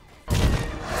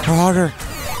 Harder.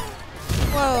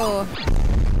 Whoa.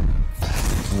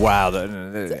 Wow.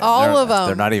 All of them.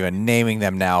 They're not even naming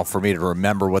them now for me to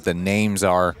remember what the names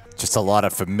are. Just a lot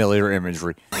of familiar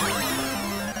imagery.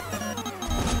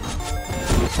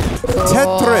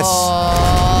 Tetris.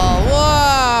 Oh,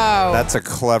 whoa. That's a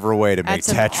clever way to make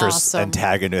That's Tetris awesome.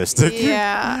 antagonistic.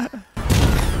 Yeah.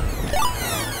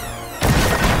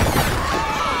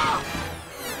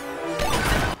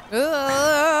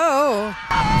 Oh.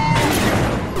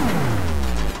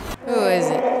 Who is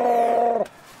it?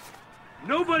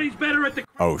 Nobody's better at the.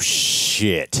 Oh,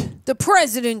 shit. The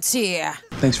president's here.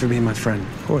 Thanks for being my friend.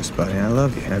 Of course, buddy. I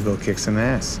love you. Now go kick some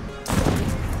ass.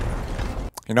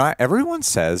 You know, everyone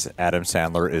says Adam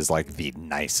Sandler is like the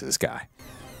nicest guy.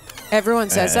 Everyone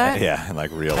says that? Yeah, in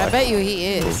like real I life. bet you he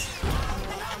is.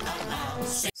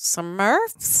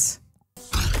 Smurfs?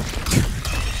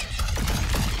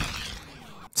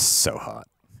 So hot.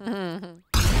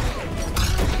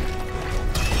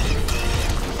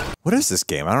 What is this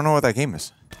game? I don't know what that game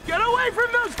is. Get away from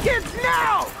those kids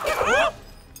now!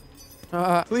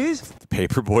 Please? The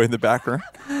Paperboy in the background.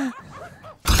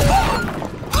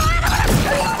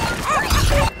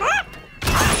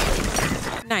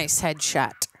 Nice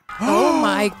headshot. Oh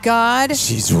my God.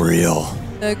 She's real.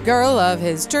 The girl of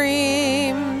his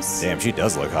dreams. Damn, she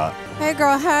does look hot. Hey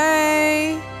girl,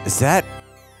 hey. Is that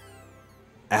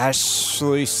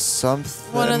Ashley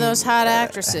something? One of those hot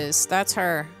actresses. That's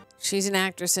her. She's an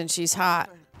actress and she's hot.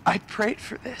 I prayed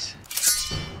for this.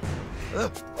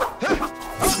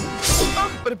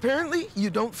 But apparently, you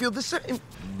don't feel the same.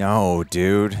 No,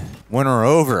 dude. Win her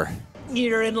over.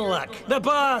 You're in luck. The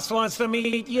boss wants to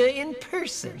meet you in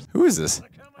person. Who is this?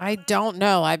 I don't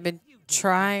know. I've been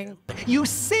trying. You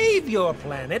save your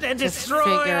planet and destroy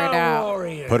figure it our out.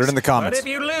 warriors. Put it in the comments. But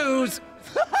if you lose...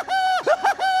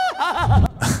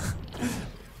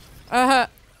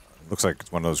 Looks like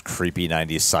it's one of those creepy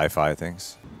 90s sci-fi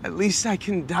things. At least I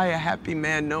can die a happy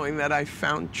man knowing that I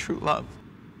found true love.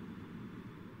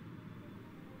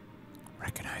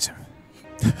 Recognize him.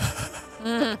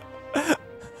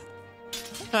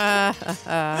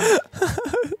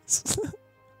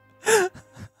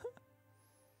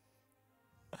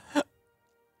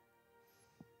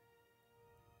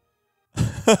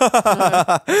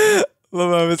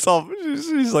 Love how it's all,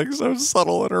 she's like so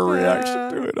subtle in her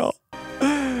reaction to it all.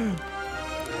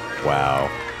 Wow.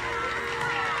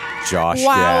 Josh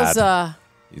Gad. Wowza.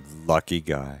 You lucky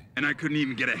guy. And I couldn't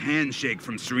even get a handshake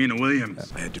from Serena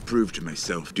Williams. I had to prove to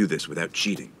myself do this without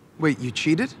cheating. Wait, you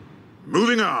cheated?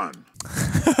 Moving on.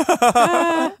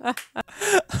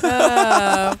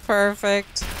 Oh,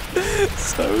 perfect.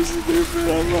 So stupid.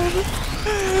 I love it.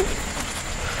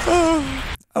 Oh,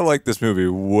 I like this movie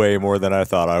way more than I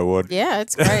thought I would. Yeah,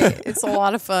 it's great. It's a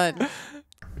lot of fun.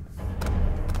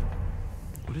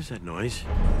 What is that noise?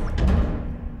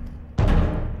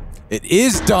 It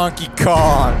is Donkey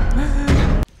Kong.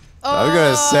 I was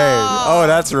gonna say, oh,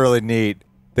 that's really neat.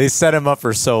 They set him up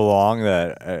for so long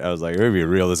that I was like, it would be a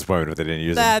real disappointment if they didn't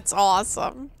use him. That's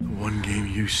awesome. One game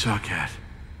you suck at.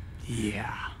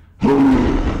 Yeah.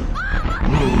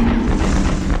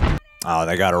 Oh,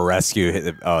 they got to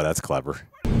rescue. Oh, that's clever.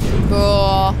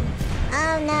 Cool.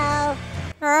 Oh no.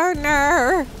 Oh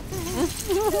no.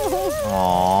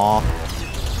 Aww.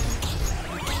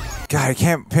 God, I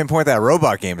can't pinpoint that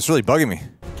robot game. It's really bugging me.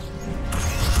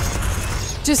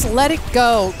 Just let it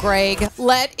go, Greg.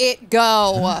 Let it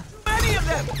go. Many of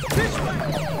them.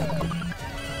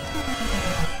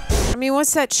 I mean,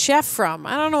 what's that chef from?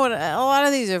 I don't know what a lot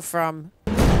of these are from.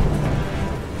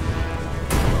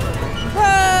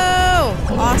 Whoa!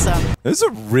 Awesome. This is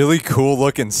a really cool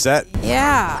looking set.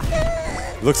 Yeah.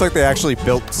 It looks like they actually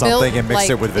built something and mixed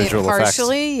like, it with visual effects.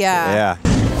 Partially, yeah. Yeah.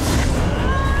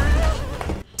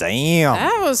 Damn.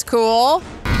 That was cool.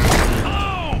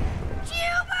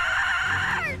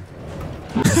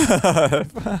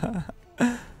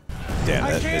 Damn,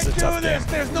 that is a tough game.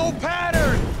 There's no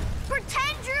pattern.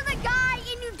 Pretend you're the guy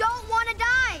and you don't want to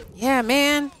die. Yeah,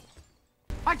 man.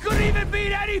 I couldn't even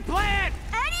beat Eddie Plant.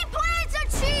 Eddie Plant's a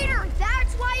cheater.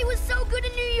 That's why he was so good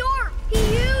in New York.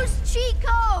 He used cheat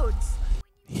codes.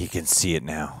 He can see it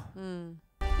now.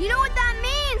 You know what that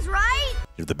means, right?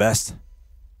 You're the best.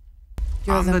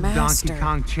 You're the master. Donkey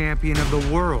Kong champion of the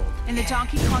world. And the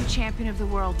Donkey Kong champion of the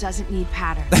world doesn't need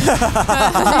pattern. I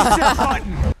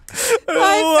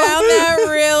found that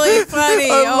really funny.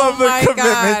 I love the God.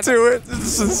 commitment to it. The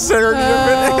sincerity of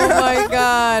it. Oh my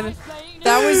God.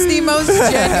 That was the most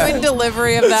genuine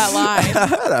delivery of that line.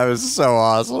 That was so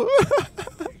awesome.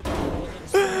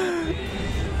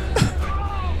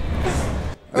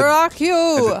 Rock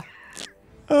you.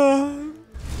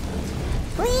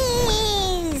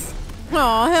 Please.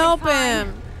 Oh, help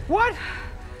him. What?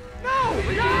 No!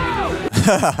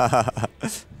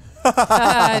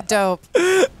 Dope.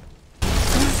 Is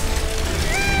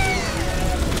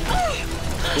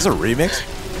this a remix?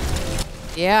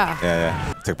 Yeah.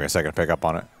 Yeah. Took me a second to pick up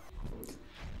on it.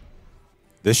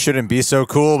 This shouldn't be so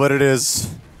cool, but it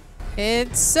is.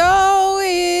 It's so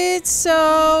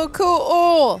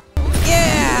cool.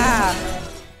 Yeah.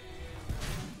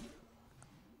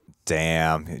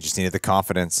 Damn. You just needed the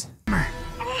confidence.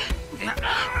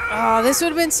 Oh, this would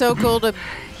have been so cool to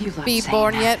be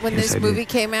born yet when this movie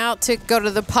came out, to go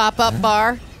to the pop-up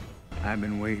bar. I've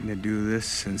been waiting to do this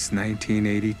since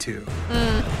 1982.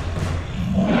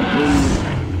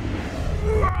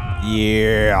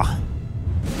 Yeah.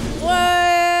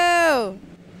 Whoa.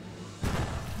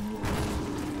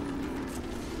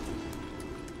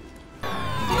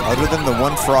 Other than the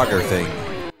one Frogger thing,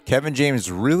 Kevin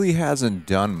James really hasn't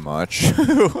done much.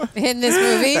 In this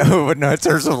movie? But no, in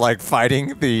terms of like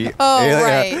fighting the alien.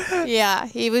 Right. Yeah,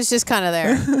 he was just kind of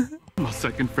there. My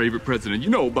second favorite president. You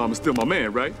know Obama's still my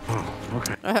man, right? Oh,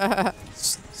 okay.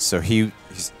 So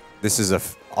this is a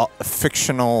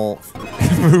fictional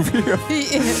movie of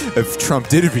if Trump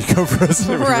did become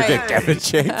president, we would get Kevin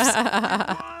James.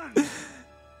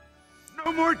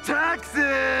 No more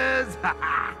taxes!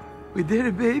 We did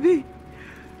it, baby.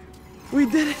 We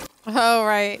did it. Oh,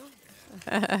 right.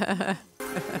 I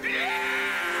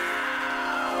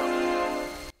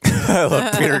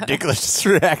love Peter Dinklage's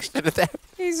reaction to that.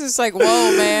 He's just like,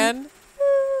 whoa, man.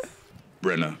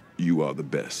 Brenna, you are the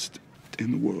best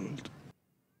in the world.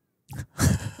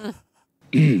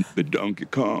 The Donkey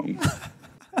Kong.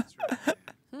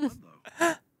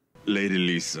 Lady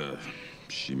Lisa,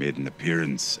 she made an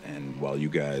appearance, and while you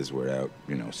guys were out,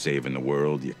 saving the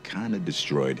world, you kind of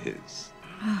destroyed his.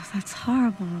 Oh, that's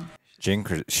horrible.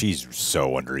 She's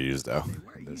so underused, though.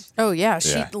 Oh, yeah.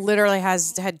 She literally had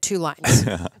 2 lines.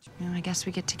 I guess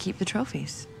we get to keep the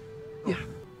trophies. Yeah.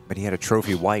 But he had a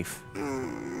trophy wife.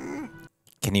 Can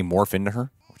he morph into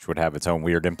her? Which would have its own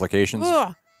weird implications.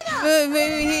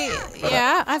 Maybe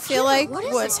I feel like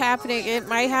what's happening, it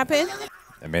might happen.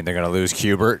 I mean, they're going to lose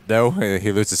Hubert, though.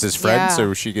 He loses his friend,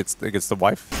 so she gets the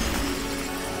wife.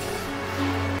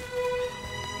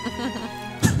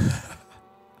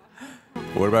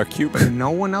 What about Cubert? No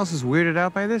one else is weirded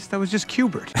out by this? That was just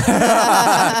Cubert.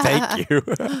 Thank you.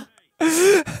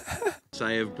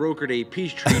 I have brokered a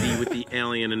peace treaty with the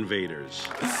alien invaders.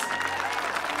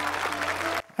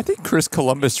 I think Chris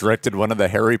Columbus directed one of the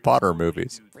Harry Potter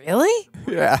movies. Really?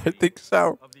 Yeah, I think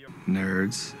so.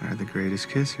 Nerds are the greatest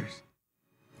kissers.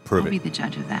 Prove I'll it. be the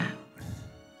judge of that.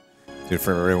 Dude,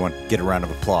 for everyone, get a round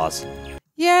of applause.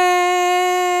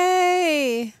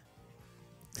 Yay!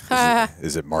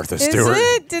 Is it Martha Is Stewart?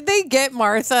 it? Did they get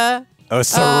Martha? Oh,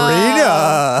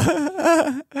 Serena!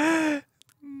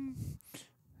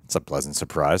 It's a pleasant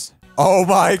surprise. Oh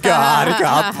my God, I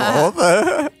got both.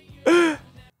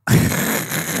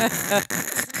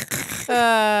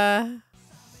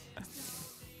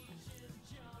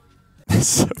 That's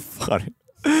so funny.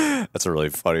 That's a really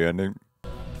funny ending.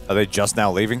 Are they just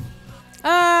now leaving?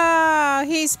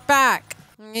 He's back.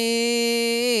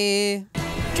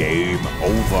 Game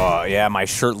over. Yeah, my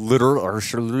shirt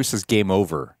literally says game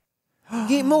over.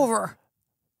 Game over.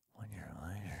 1 year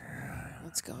later.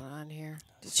 What's going on here?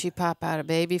 Did she pop out a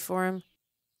baby for him?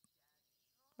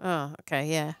 Oh, okay,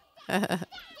 yeah.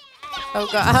 Oh,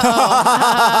 God.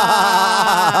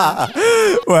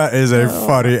 What is a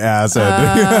funny ass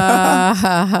ending?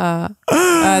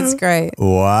 That's great.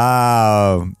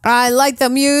 Wow. I like the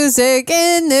music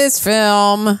in this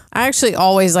film. I actually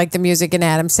always like the music in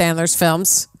Adam Sandler's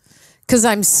films because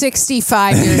I'm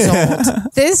 65 years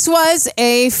old. This was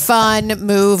a fun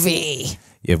movie.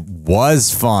 It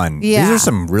was fun. Yeah. These are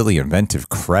some really inventive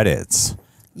credits.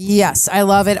 Yes, I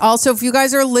love it. Also, if you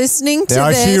guys are listening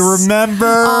to she this remembered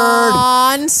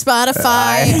on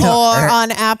Spotify or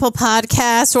on Apple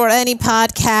Podcasts or any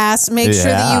podcast, make sure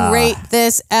that you rate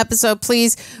this episode,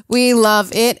 please. We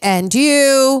love it. And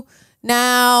you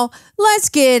now let's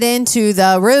get into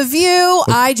the review.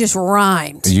 I just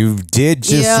rhymed. You did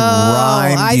just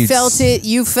rhyme. I felt it.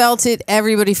 You felt it.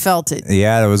 Everybody felt it.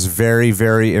 Yeah, that was very,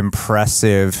 very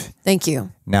impressive. Thank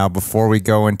you. Now, before we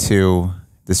go into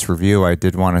this review, I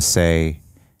did want to say,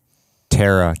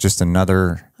 Tara, just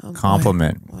another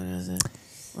compliment. Boy. What is it?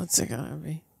 What's it going to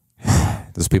be?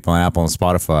 Those people on Apple and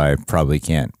Spotify probably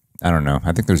can't. I don't know.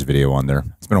 I think there's video on there.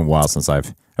 It's been a while since I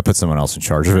put someone else in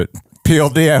charge of it.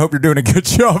 PLD, I hope you're doing a good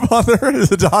job on there.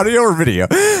 Is it audio or video?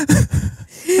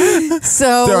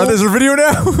 So there's a video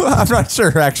now? I'm not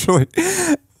sure, actually.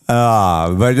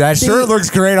 But that shirt looks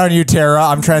great on you, Tara.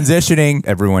 I'm transitioning.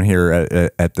 Everyone here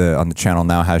on the channel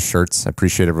now has shirts. I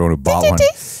appreciate everyone who bought one.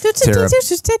 Tara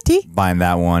buying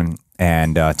that one.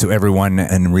 And to everyone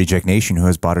in Reject Nation who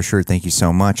has bought a shirt, thank you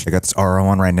so much. I got this RO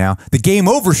one right now. The Game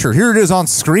Over shirt. Here it is on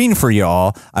screen for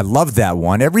y'all. I love that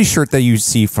one. Every shirt that you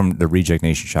see from the Reject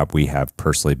Nation shop, we have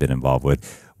personally been involved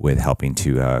with helping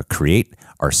to create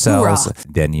ourselves. Hoorah.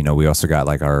 Then, we also got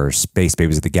like our Space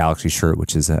Babies of the Galaxy shirt,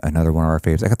 which is another one of our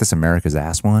favorites. I got this America's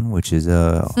Ass one, which is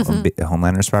a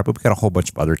Homelander inspired, but we got a whole bunch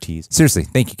of other tees. Seriously,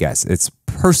 thank you guys. It's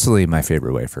personally my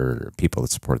favorite way for people to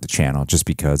support the channel, just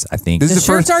because I think the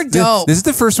shirts are dope. This is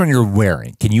the first one you're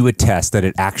wearing. Can you attest that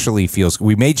it actually feels?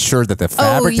 We made sure that the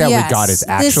fabric that we got is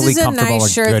actually comfortable and good fitting.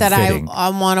 This is a nice shirt that I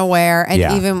want to wear, and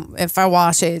even if I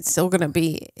wash it, it's gonna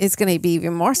be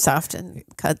even more soft and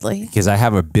cuddly. Because I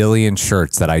have a billion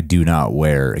shirts that I do not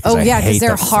wear. Because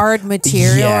they're hard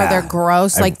material or they're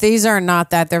gross. Like these are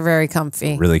not that. They're very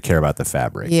comfy. Really care about the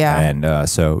fabric. Yeah. And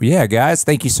so guys,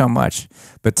 thank you so much.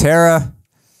 But Tara,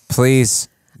 please.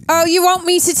 Oh, you want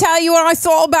me to tell you what I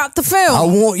thought about the film? I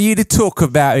want you to talk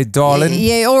about it, darling.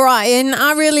 Yeah, all right. And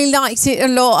I really liked it a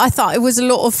lot. I thought it was a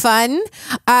lot of fun.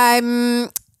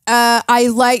 I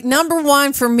like, number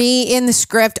one for me in the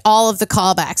script, all of the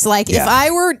callbacks. Like if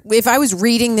I was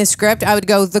reading this script, I would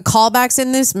go, the callbacks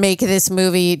in this make this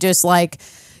movie just like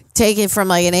take it from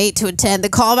like an 8 to a 10. The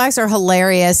callbacks are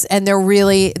hilarious, and they're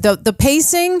really the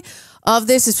pacing of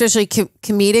this, especially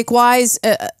comedic wise,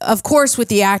 of course with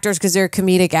the actors because they're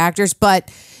comedic actors, but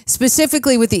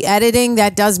specifically with the editing,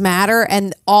 that does matter.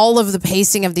 And all of the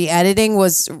pacing of the editing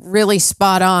was really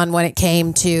spot on when it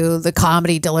came to the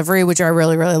comedy delivery, which I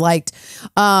really, really liked.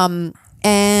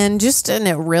 And just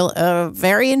a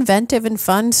very inventive and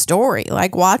fun story.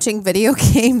 Like watching video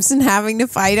games and having to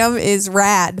fight them is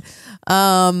rad.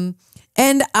 And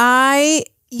I,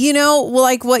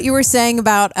 like what you were saying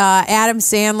about Adam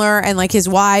Sandler and like his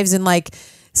wives, and like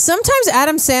sometimes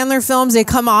Adam Sandler films, they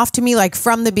come off to me like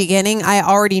from the beginning, I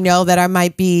already know that I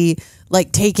might be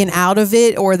like taken out of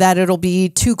it or that it'll be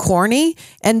too corny.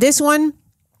 And this one,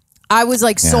 I was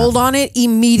like sold on it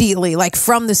immediately, like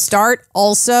from the start.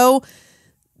 Also,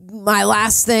 my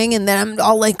last thing, and then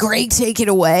I'll let Greg take it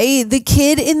away. The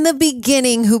kid in the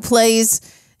beginning who played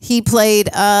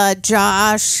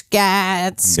Josh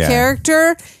Gad's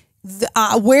character.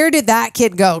 Where did that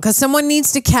kid go? Because someone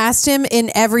needs to cast him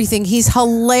in everything. He's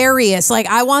hilarious. Like,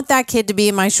 I want that kid to be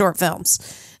in my short films.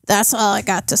 That's all I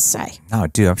got to say. Oh,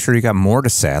 dude, I'm sure you got more to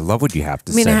say. I love what you have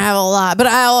to say. I have a lot, but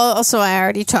I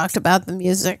already talked about the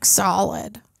music.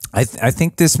 Solid. I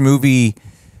think this movie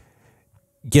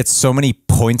gets so many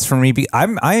points from me.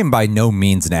 I am by no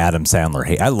means an Adam Sandler.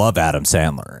 Hey, I love Adam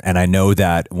Sandler, and I know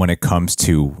that when it comes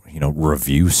to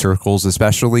review circles,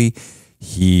 especially,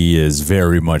 he is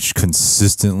very much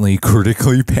consistently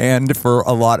critically panned for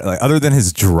a lot. Like, other than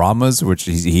his dramas, which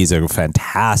he's a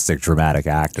fantastic dramatic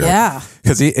actor. Yeah,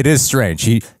 because it is strange.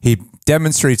 He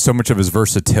demonstrates so much of his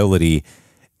versatility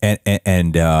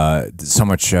and so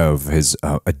much of his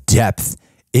depth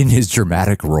in his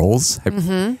dramatic roles.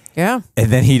 Mm-hmm. Yeah.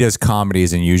 And then he does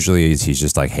comedies, and usually he's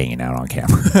just like hanging out on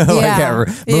camera.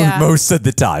 Most of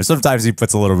the time. Sometimes he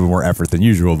puts a little bit more effort than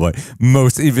usual, but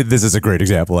even this is a great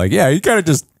example. Like, he kind of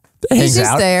just hangs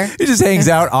out. There. He just hangs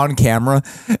out on camera.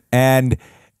 And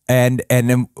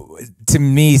to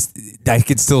me, I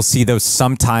could still see those.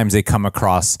 Sometimes they come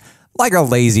across like a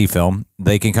lazy film.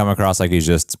 They can come across like he's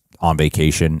just on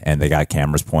vacation and they got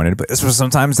cameras pointed, but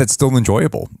sometimes that's still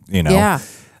enjoyable, Yeah.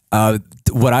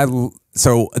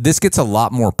 So this gets a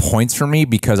lot more points for me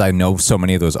because I know so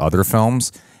many of those other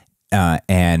films,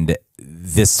 and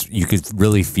this, you could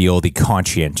really feel the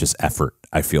conscientious effort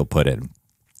I feel put in,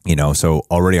 so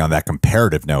already on that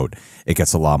comparative note, it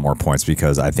gets a lot more points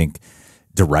because I think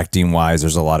directing wise,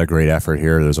 there's a lot of great effort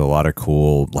here. There's a lot of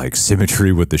cool like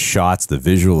symmetry with the shots, the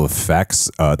visual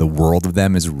effects, the world of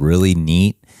them is really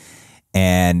neat.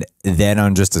 And then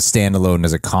on just a standalone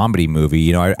as a comedy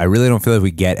movie, I really don't feel like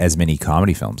we get as many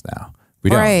comedy films now. We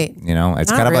don't. Right.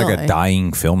 It's Not kind of really. like a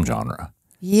dying film genre.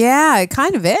 Yeah, it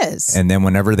kind of is. And then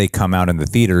whenever they come out in the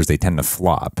theaters, they tend to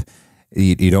flop.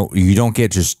 You don't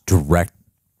get just direct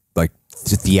like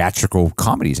theatrical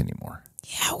comedies anymore.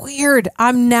 Yeah, weird.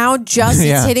 I'm now just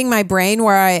it's hitting my brain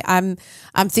where I'm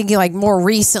thinking like more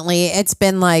recently it's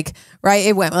been like right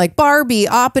it went like Barbie,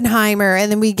 Oppenheimer, and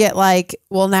then we get like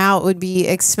now it would be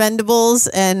Expendables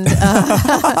and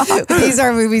these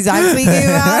are movies I'm thinking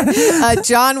about.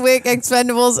 John Wick,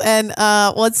 Expendables, and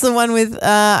what's the one with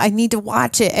I need to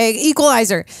watch it.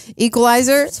 Equalizer.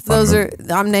 Those are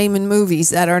I'm naming movies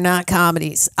that are not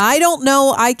comedies. I don't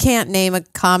know. I can't name a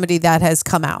comedy that has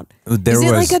come out. Is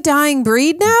it like a dying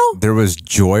breed now? There was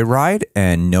Joyride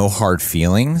and No Hard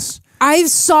Feelings. I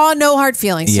saw No Hard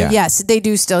Feelings. So yes, they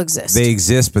do still exist. They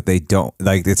exist, but they don't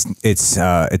like it's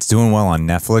doing well on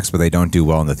Netflix, but they don't do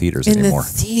well in the theaters anymore.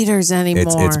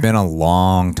 It's been a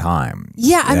long time.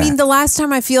 Yeah, I mean, the last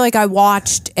time I feel like I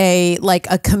watched a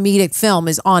comedic film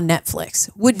is on Netflix.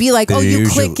 Would be like, you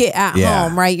click it at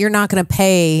home, right? You're not going to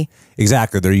pay.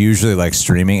 Exactly. They're usually like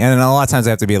streaming, and a lot of times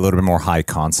they have to be a little bit more high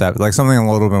concept, like something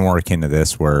a little bit more akin to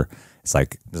this, where it's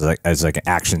like an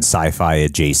action sci-fi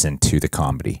adjacent to the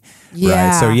comedy. Yeah.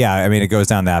 Right? So yeah, I mean, it goes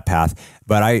down that path.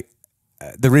 But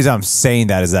the reason I'm saying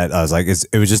that is that I was like,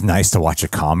 it was just nice to watch a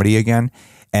comedy again.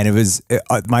 And it was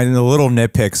my little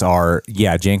nitpicks are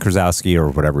Jane Krasowski or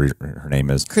whatever her name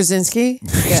is. Krasinski?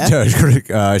 Yeah.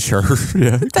 Sure.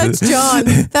 Yeah. That's John.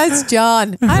 That's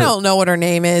John. I don't know what her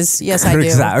name is. Yes, I do.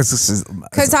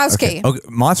 Krasowski. Okay.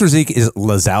 Monster Zeke is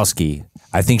Lazowski.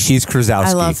 I think she's Krasowski.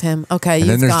 I love him. Okay. And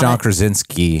then there's John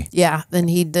Krasinski. Yeah. Then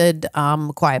he did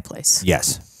Quiet Place.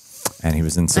 Yes. And he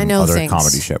was in some other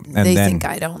comedy show. And they think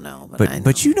I don't know,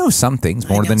 but you know some things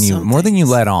more than you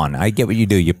let on. I get what you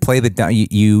do. You play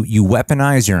you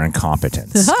weaponize your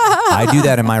incompetence. I do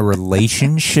that in my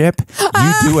relationship.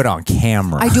 You do it on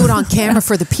camera. I do it on camera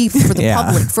for the people, for the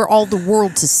public, for all the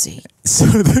world to see. So,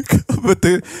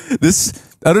 this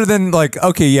other than like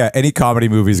any comedy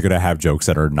movie is going to have jokes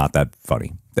that are not that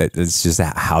funny. It's just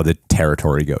how the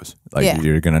territory goes. Like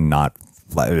you're going to not.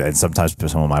 And sometimes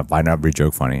someone might not be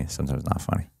joke funny, sometimes not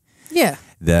funny. Yeah.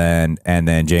 And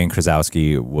then Jane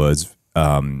Krasowski was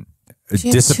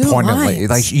disappointingly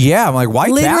I'm like, why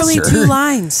literally cast her? 2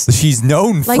 lines. She's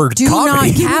known for do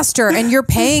comedy. not cast her, and you're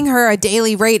paying her a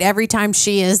daily rate every time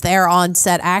she is there on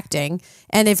set acting.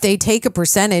 And if they take a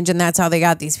percentage, and that's how they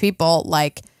got these people,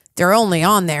 like they're only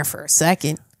on there for a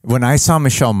second. When I saw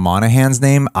Michelle Monaghan's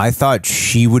name, I thought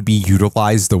she would be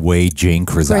utilized the way Jane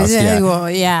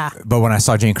Krasowski. Yeah. But when I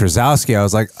saw Jane Krasowski, I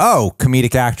was like, oh,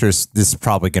 comedic actress, this is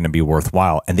probably going to be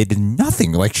worthwhile. And they did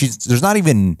nothing. Like there's not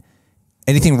even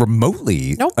anything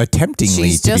remotely attemptingly to be funny.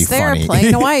 She's just there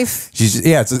playing a wife.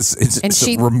 It's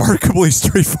remarkably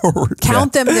straightforward.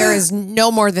 Count them. There is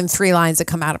no more than 3 lines that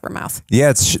come out of her mouth.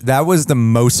 Yeah, that was the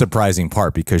most surprising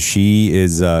part because she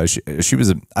is she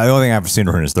was I don't think I've seen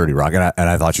her in his 30 Rock, and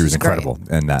I thought she was incredible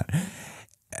in that.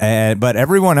 But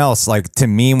everyone else, like to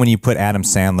me, when you put Adam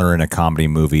Sandler in a comedy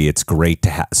movie, it's great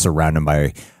to surround him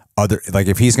by other. Like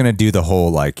if he's going to do the whole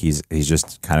like he's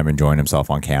just kind of enjoying himself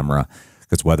on camera.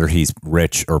 Because whether he's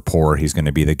rich or poor, he's going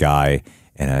to be the guy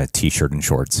in a t-shirt and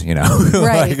shorts, you know?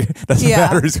 Right. Doesn't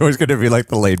matter. He's always going to be like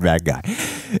the laid back guy.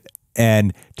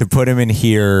 And to put him in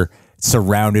here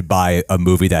surrounded by a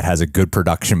movie that has a good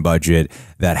production budget,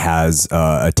 that has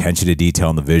attention to detail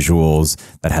in the visuals,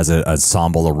 that has an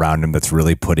ensemble around him that's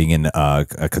really putting in a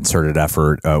concerted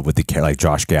effort with the like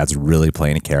Josh Gad's really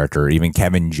playing a character. Even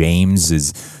Kevin James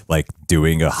is like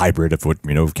doing a hybrid of what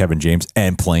Kevin James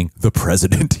and playing the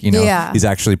president. He's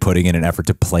actually putting in an effort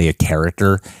to play a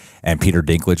character. And Peter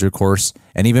Dinklage, of course,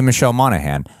 and even Michelle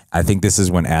Monaghan. I think this is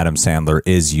when Adam Sandler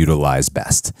is utilized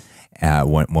best.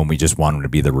 When we just want him to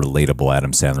be the relatable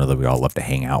Adam Sandler that we all love to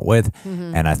hang out with.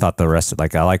 Mm-hmm. And I thought the rest of I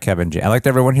like Kevin I liked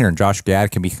everyone here, and Josh Gad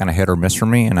can be kind of hit or miss for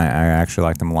me, and I actually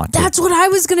liked him a lot too. That's what I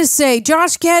was gonna say.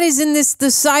 Josh Gad is in the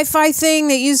sci-fi thing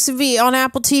that used to be on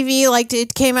Apple TV, like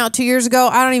it came out 2 years ago.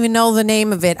 I don't even know the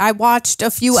name of it. I watched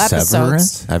a few episodes.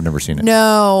 Severance? I've never seen it.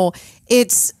 No,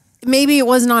 maybe it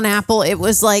wasn't on Apple. It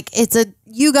was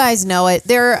you guys know it.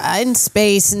 They're in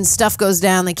space and stuff goes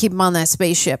down. They keep them on that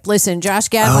spaceship. Listen, Josh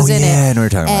Gad was in it. I know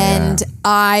what you're talking about.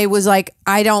 I was like,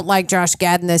 I don't like Josh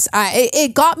Gad in this.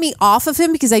 It got me off of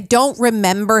him because I don't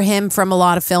remember him from a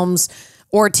lot of films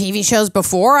or TV shows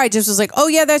before. I just was like, oh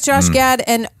yeah, that's Josh Gad.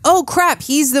 And oh crap,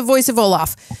 he's the voice of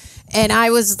Olaf. And I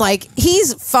was like,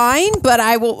 he's fine, but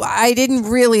I didn't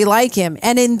really like him.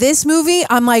 And in this movie,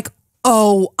 I'm like,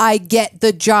 oh, I get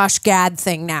the Josh Gad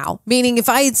thing now. Meaning if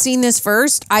I had seen this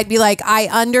first, I'd be like, I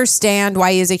understand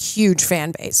why he has a huge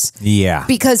fan base. Yeah.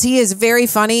 Because he is very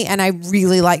funny, and I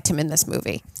really liked him in this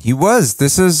movie. He was.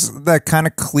 This is that kind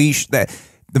of cliche that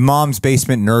the mom's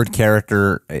basement nerd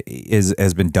character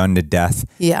has been done to death.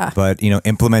 Yeah. But,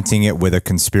 implementing it with a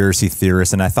conspiracy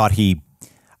theorist, and I thought he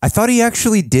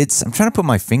actually did. I'm trying to put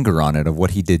my finger on it of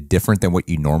what he did different than what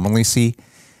you normally see.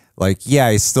 Like,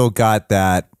 yeah, he's still got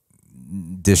that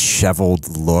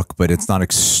disheveled look, but it's not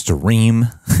extreme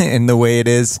in the way it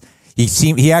is.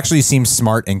 He actually seems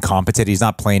smart and competent. He's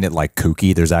not playing it like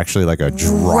kooky. There's actually like a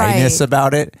dryness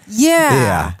about it.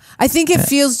 Yeah. I think it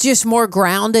feels just more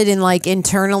grounded in like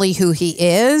internally who he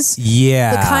is.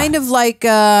 Yeah. But kind of like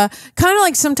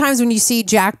sometimes when you see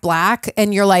Jack Black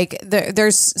and you're like,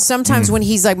 there's sometimes when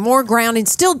he's like more grounded,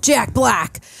 still Jack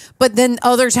Black. But then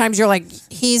other times you're like,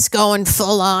 he's going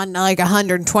full on like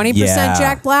 120%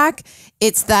 Jack Black.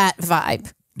 It's that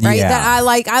vibe, right? Yeah. That I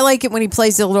like it when he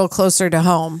plays it a little closer to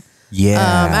home.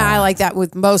 Yeah. And I like that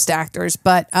with most actors,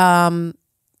 but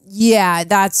yeah,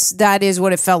 that is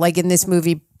what it felt like in this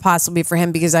movie, possibly for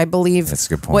him, because I believe that's a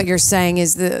good point. What you're saying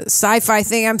is the sci-fi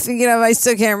thing I'm thinking of. I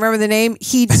still can't remember the name.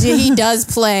 He does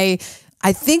play,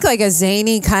 I think, like a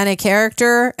zany kind of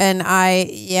character, and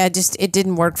it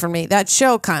didn't work for me. That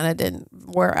show kind of didn't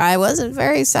work. I wasn't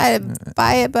very excited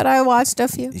by it, but I watched a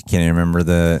few. You can't even remember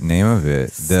the name of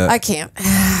it. I can't.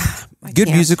 Good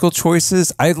musical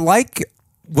choices.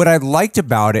 What I liked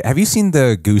about it. Have you seen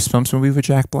the Goosebumps movie with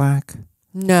Jack Black?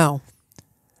 No.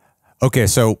 Okay,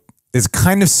 so it's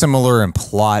kind of similar in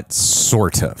plot,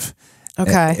 sort of.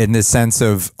 Okay. In the sense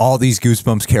of all these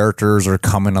Goosebumps characters are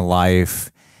coming to life,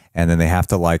 and then they have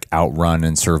to like outrun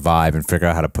and survive and figure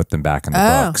out how to put them back in the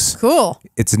books. Cool.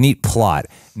 It's a neat plot.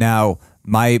 Now,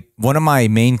 one of my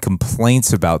main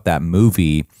complaints about that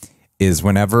movie is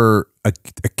whenever a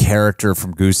character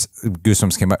from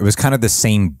Goosebumps came out, it was kind of the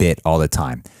same bit all the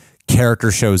time. Character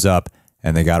shows up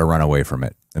and they got to run away from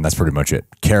it. And that's pretty much it.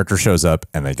 Character shows up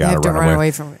and they got to run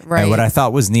away from it. Right. And what I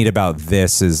thought was neat about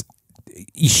this is,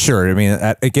 sure, I mean,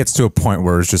 it gets to a point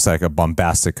where it's just like a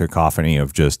bombastic cacophony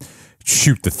of just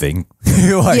shoot the thing.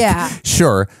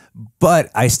 Sure. But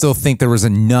I still think there was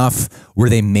enough where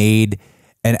they made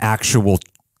an actual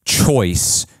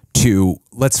choice to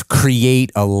let's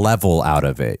create a level out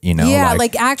of it, Yeah,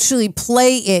 like actually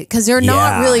play it, because they're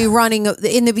not really running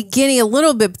in the beginning a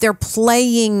little bit, but they're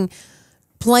playing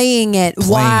it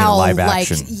while live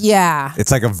action.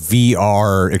 It's like a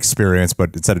VR experience,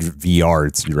 but instead of VR,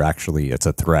 it's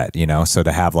a threat, So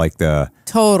to have like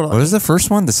totally. What was the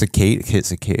first one? The cicada.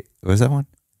 What was that one?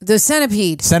 The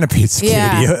Centipede. Centipede.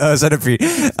 Centipede.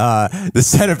 The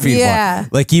Centipede one.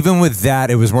 Like, even with that,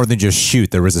 it was more than just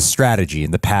shoot. There was a strategy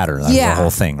and the pattern. That was the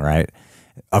whole thing, right?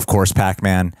 Of course,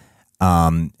 Pac-Man.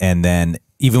 And then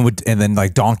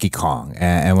like Donkey Kong.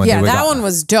 And when that one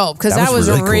was dope, because that was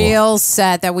really a real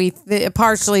set that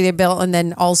partially they built, and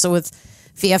then also with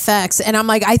VFX. And I'm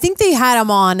like, I think they had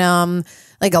them on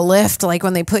like a lift, like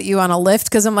when they put you on a lift,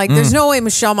 because I'm like, there's no way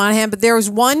Michelle Monaghan, but there was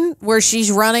one where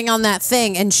she's running on that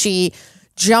thing and she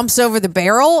jumps over the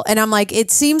barrel, and I'm like, it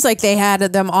seems like they had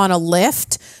them on a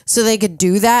lift so they could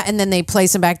do that, and then they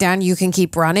place them back down. You can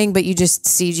keep running, but you just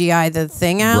CGI the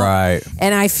thing out. Right.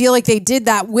 And I feel like they did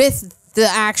that with the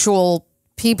actual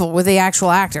people, with the actual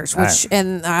actors, which,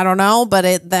 and I don't know,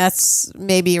 but that's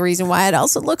maybe a reason why it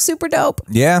also looks super dope.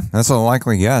 Yeah, that's a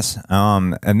likely guess.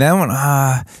 And then when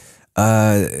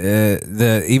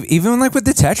even like with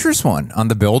the Tetris one on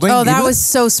the building. Oh, that was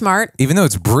so smart. Even though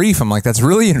it's brief, I'm like, that's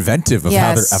really inventive of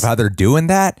how they're doing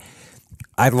that.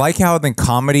 I like how in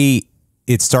comedy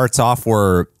it starts off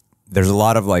where there's a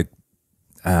lot of like,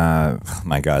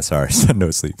 my God, sorry,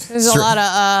 no sleep. There's a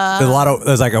lot of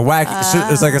there's like a wacky,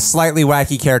 there's like a slightly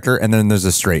wacky character, and then there's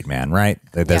a straight man, right?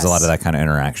 There's a lot of that kind of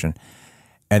interaction.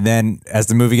 And then as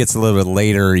the movie gets a little bit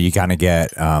later, you kind of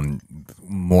get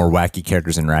more wacky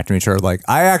characters interacting with each other. Like,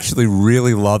 I actually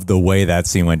really love the way that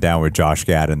scene went down with Josh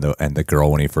Gad and the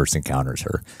girl when he first encounters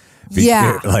her.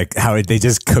 Like how they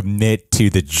just commit to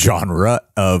the genre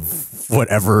of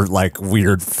whatever like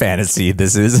weird fantasy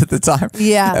this is at the time.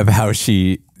 Yeah. Of how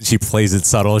she plays it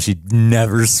subtle. She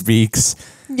never speaks.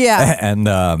 Yeah. And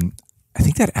I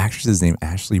think that actress's name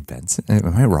Ashley Benson.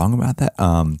 Am I wrong about that?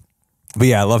 But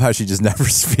yeah, I love how she just never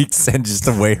speaks, and just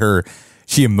the way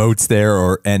she emotes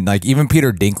there, and like even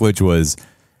Peter Dinklage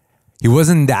he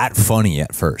wasn't that funny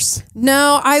at first.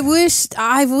 No, I wish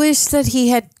that he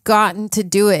had gotten to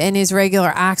do it in his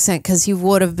regular accent, because he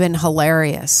would have been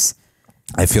hilarious.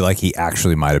 I feel like he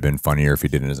actually might have been funnier if he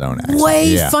did in his own accent.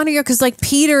 Way funnier, because like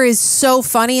Peter is so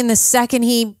funny, and the second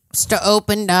he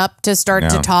opened up to start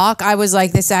to talk, I was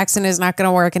like, this accent is not going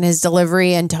to work, and his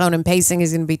delivery and tone and pacing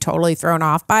is going to be totally thrown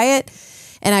off by it.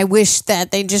 And I wish that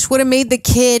they just would have made the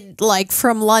kid like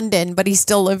from London, but he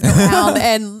still lived around.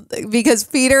 And because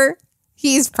Peter,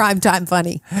 He's primetime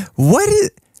funny. What is...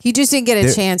 He just didn't get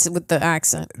a chance with the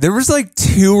accent. There was like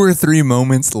 2 or 3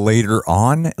 moments later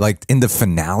on, like in the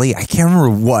finale. I can't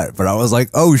remember what, but I was like,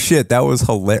 oh shit, that was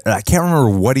hilarious. I can't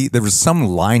remember what there was some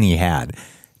line he had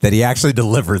that he actually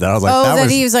delivered that I was like,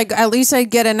 he was like, at least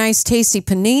I'd get a nice tasty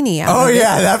panini out of it.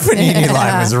 Yeah, that panini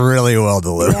line was really well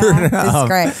delivered. Yeah, it's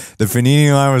great. The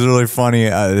panini line was really funny.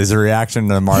 His reaction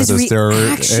to Martha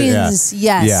Stewart. Yes.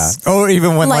 Yeah. Oh,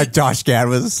 even when like Josh Gad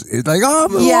was like, oh,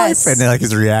 my wife. And then, like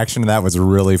his reaction to that was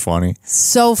really funny.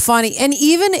 So funny. And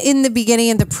even in the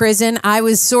beginning of the prison, I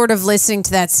was sort of listening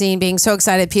to that scene, being so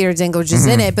excited Peter Dinklage is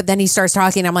in it, but then he starts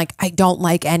talking. I'm like, I don't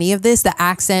like any of this. The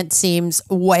accent seems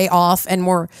way off and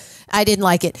more... I didn't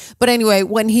like it. But anyway,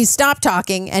 when he stopped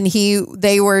talking and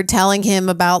they were telling him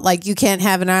about like, you can't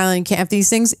have an island, you can't have these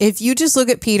things. If you just look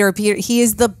at Peter, he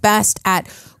is the best at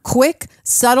quick,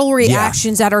 subtle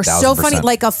reactions that are so funny.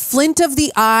 Like a flint of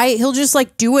the eye. He'll just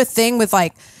like do a thing with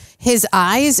like his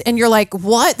eyes and you're like,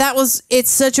 what?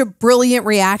 It's such a brilliant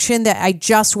reaction that I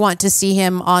just want to see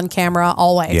him on camera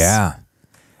always. Yeah.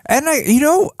 And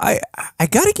I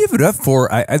got to give it up for,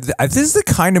 this is the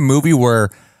kind of movie where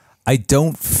I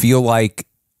don't feel like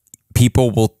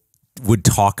people would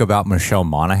talk about Michelle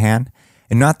Monaghan,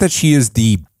 and not that she is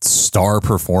the star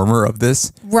performer of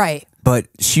this, right? But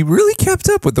she really kept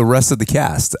up with the rest of the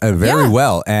cast very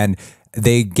well, and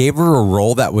they gave her a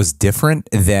role that was different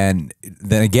than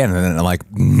like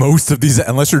most of these,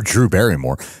 unless you're Drew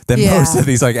Barrymore, than most of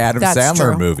these like Adam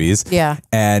Sandler movies. Yeah,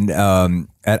 and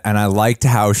I liked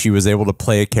how she was able to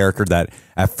play a character that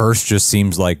at first just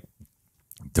seems like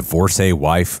divorcee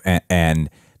wife, and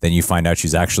then you find out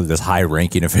she's actually this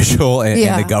high-ranking official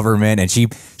in the government, and she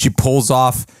pulls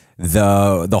off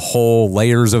the whole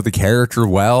layers of the character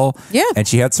well. Yeah, and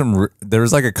she had there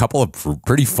was like a couple of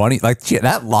pretty funny, like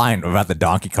that line about the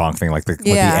Donkey Kong thing, like with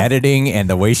the editing and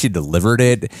the way she delivered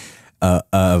it. It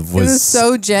was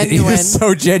so genuine. It was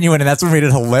so genuine, and that's what made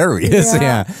it hilarious.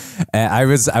 Yeah. And I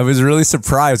was really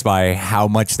surprised by how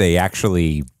much they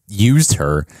actually used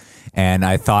her. And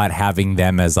I thought having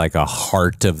them as like a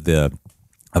heart of the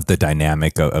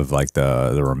dynamic of like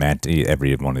the romantic,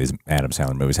 every one of these Adam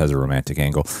Sandler movies has a romantic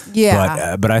angle.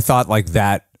 Yeah. But I thought like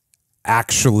that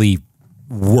actually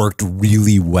worked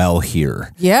really well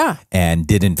here. Yeah. And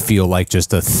didn't feel like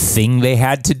just a thing they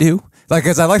had to do. Like,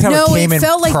 because I liked how it came in prior. No, it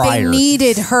felt like they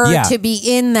needed her to be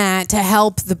in that to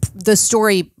help the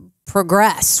story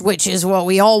progress, which is what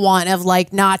we all want, of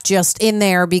like not just in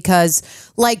there because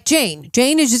like Jane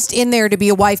is just in there to be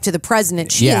a wife to the president.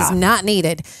 She is not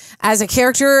needed as a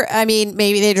character. I mean,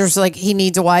 maybe they just like, he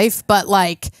needs a wife, but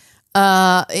like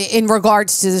in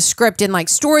regards to the script and like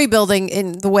story building,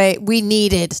 in the way we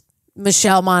needed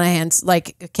Michelle Monaghan's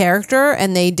like character,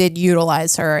 and they did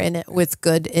utilize her in it with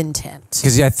good intent.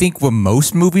 Because I think what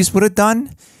most movies would have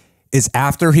done is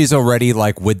after he's already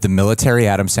like with the military,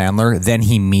 Adam Sandler, then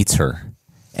he meets her.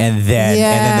 And then,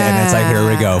 and it's like, here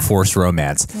we go, forced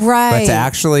romance. Right. But to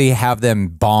actually have them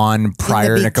bond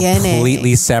prior and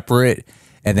completely separate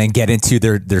and then get into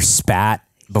their spat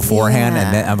beforehand.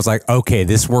 And then I was like, okay,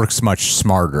 this works much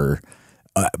smarter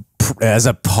as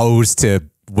opposed to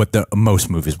what the most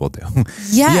movies will do.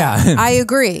 Yeah, I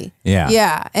agree.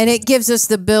 Yeah. And it gives us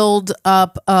the build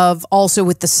up of also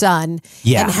with the son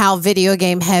and how video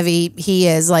game heavy he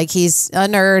is. Like he's a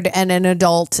nerd and an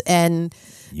adult and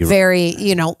very,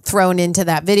 thrown into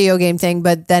that video game thing,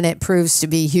 but then it proves to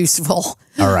be useful.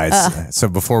 All right. So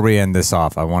before we end this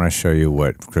off, I want to show you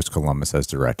what Chris Columbus has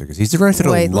directed, because he's directed a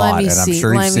lot. Let me and see. I'm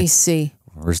sure let me see.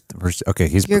 Okay,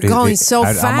 You're going so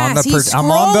fast. He's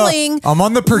scrolling. I'm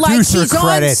on the producer like he's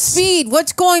credits. On speed.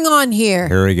 What's going on here?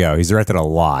 Here we go. He's directed a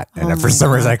lot, and for some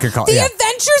reason I could call The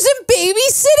Adventures in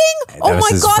Babysitting. Oh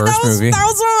my god, that was one of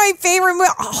my favorite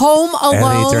movies. Home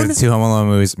Alone. He directed 2 Home Alone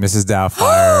movies. Mrs.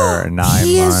 Doubtfire, 9 months.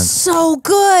 He is so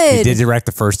good. He did direct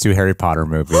the first 2 Harry Potter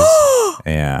movies.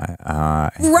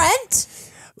 Rent.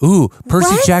 Ooh,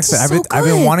 Percy Jackson. I've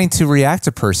been wanting to react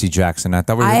to Percy Jackson. I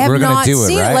thought we were going to do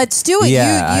it, right? Let's do it.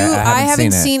 Yeah, I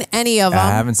haven't seen any of them. I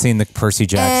haven't seen the Percy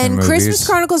Jackson movies. Christmas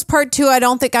Chronicles Part 2, I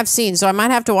don't think I've seen, so I might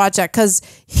have to watch that because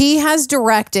he has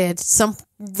directed some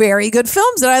very good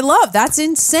films that I love. That's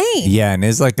insane. Yeah, and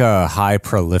is like a high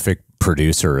prolific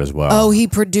producer as well. Oh, he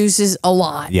produces a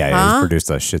lot. Yeah, he's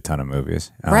produced a shit ton of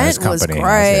movies. Rent was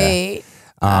great.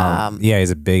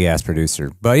 He's a big ass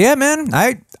producer. But yeah, man,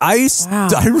 I'm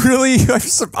not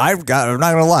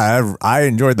gonna lie, I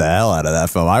enjoyed the hell out of that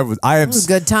film. It was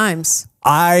good times.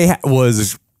 I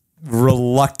was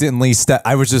reluctantly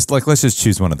I was just like, let's just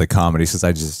choose one of the comedies,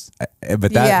 because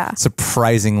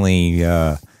surprisingly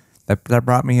That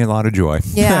brought me a lot of joy.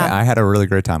 Yeah. I had a really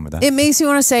great time with that. It makes me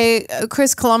want to say,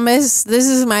 Chris Columbus, this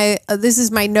is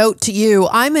my note to you.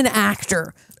 I'm an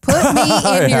actor. Put me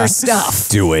in your stuff.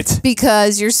 Do it.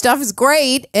 Because your stuff is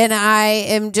great, and I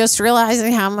am just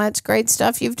realizing how much great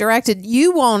stuff you've directed.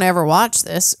 You won't ever watch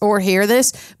this or hear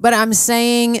this, but I'm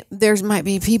saying there might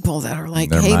be people that are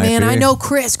like, hey, man, I know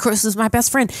Chris. Chris is my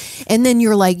best friend. And then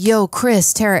you're like, yo,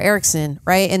 Chris, Tara Erickson,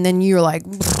 right? And then you're like,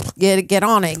 get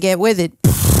on it. Get with it.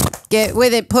 Get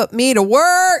with it. Put me to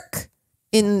work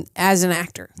as an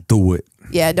actor. Do it.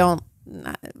 Yeah,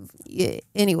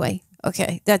 anyway.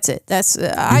 Okay, that's it. That's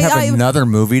I have another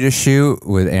movie to shoot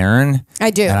with Aaron.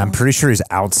 I do, and I'm pretty sure he's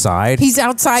outside. He's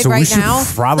outside so right we should now.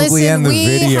 Probably end the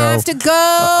video. We have to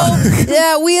go.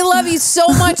 Yeah, we love you so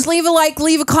much. Leave a like,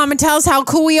 leave a comment, tell us how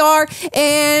cool we are,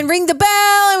 and ring the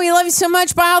bell. And we love you so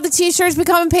much. Buy all the T-shirts,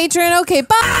 become a patron. Okay,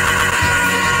 bye.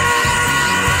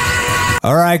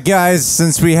 All right, guys.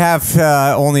 Since we have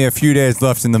only a few days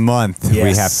left in the month, we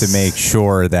have to make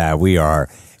sure that we are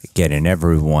getting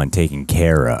everyone taken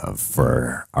care of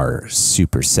for our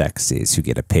super sexies who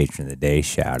get a patron of the day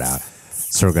shout out.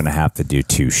 So we're going to have to do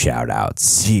 2 shout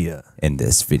outs in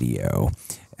this video.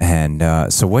 And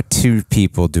so what 2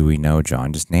 people do we know,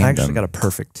 John? Just name them. I actually got a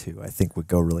perfect 2. I think would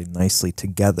go really nicely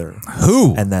together.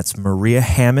 Who? And that's Maria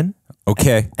Hammond.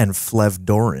 Okay. And Flev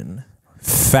Doran.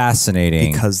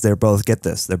 Fascinating. Because they're both, get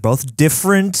this, they're both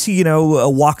different,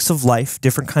 walks of life,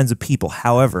 different kinds of people.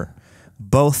 However,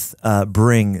 both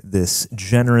bring this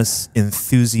generous,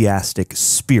 enthusiastic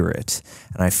spirit.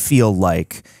 And I feel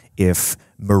like if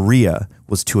Maria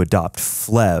was to adopt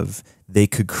Flev, they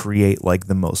could create like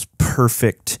the most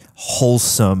perfect,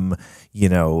 wholesome,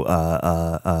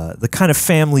 the kind of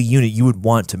family unit you would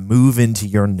want to move into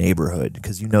your neighborhood,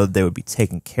 because they would be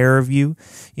taking care of you,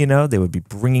 they would be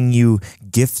bringing you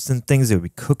gifts and things, they would be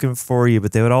cooking for you,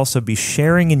 but they would also be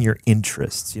sharing in your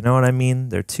interests. You know what I mean?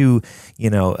 They're 2,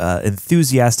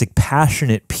 enthusiastic,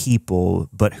 passionate people,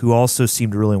 but who also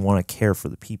seem to really want to care for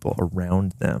the people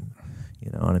around them.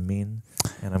 You know what I mean?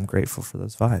 And I'm grateful for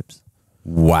those vibes.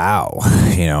 Wow.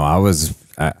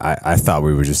 I thought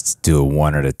we would just do it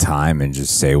one at a time and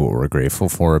just say what we're grateful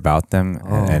for about them.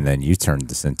 And then you turned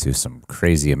this into some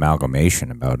crazy amalgamation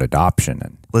about adoption.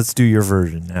 And let's do your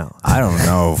version now. I don't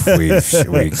know if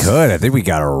we could. I think we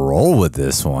got to roll with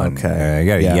this one. Okay. I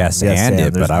got to yes and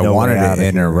it, but I wanted to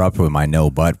interrupt with my no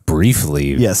but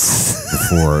briefly. Yes.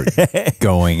 Before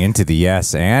going into the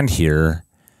yes and here.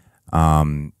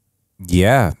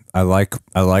 Yeah, I like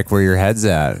where your head's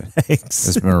at. Thanks.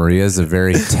 Because Maria's a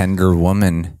very tender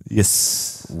woman.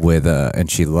 Yes. And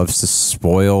she loves to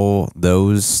spoil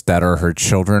those that are her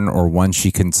children or ones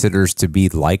she considers to be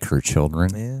like her children.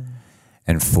 Yeah.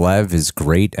 And Flev is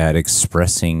great at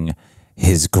expressing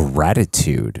his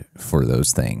gratitude for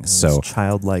those things. So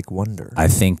childlike wonder. I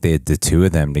think that the 2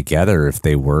 of them together, if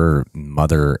they were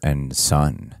mother and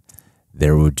son,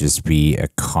 there would just be a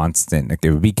constant, it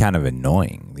would be kind of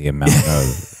annoying, the amount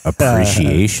of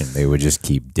appreciation they would just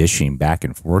keep dishing back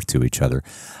and forth to each other.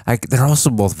 They're also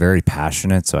both very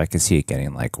passionate, so I could see it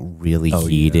getting like really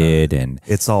heated. And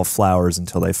it's all flowers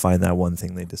until they find that one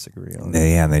thing they disagree on.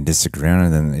 And they disagree on it,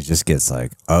 and then it just gets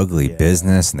like ugly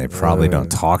business, and they probably don't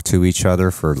talk to each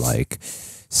other for like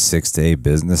 6 to 8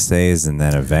 business days, and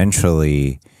then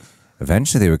eventually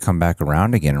they would come back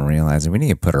around again and realize we need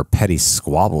to put our petty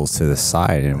squabbles to the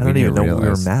side. And I don't even know what we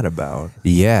were mad about.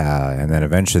 Yeah, and then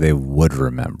eventually they would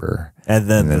remember. And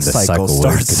then the cycle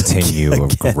starts would continue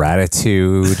of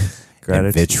gratitude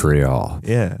and vitriol.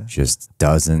 Yeah. Just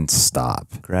doesn't stop.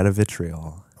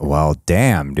 Grativitriol. Well,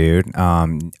 damn, dude. I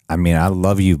mean, I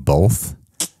love you both.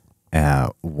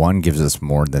 One gives us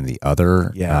more than the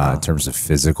other in terms of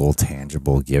physical,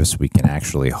 tangible gifts we can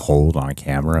actually hold on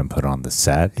camera and put on the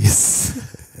set. Yes.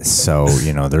 So,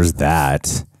 there's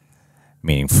that.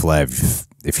 Meaning, Flev,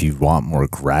 if you want more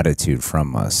gratitude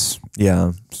from us,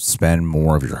 spend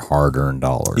more of your hard-earned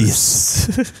dollars. Yes.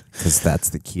 Because that's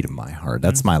the key to my heart.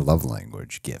 That's my love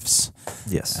language, gifts.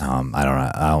 Yes. I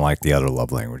don't like the other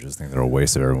love languages. I think they're a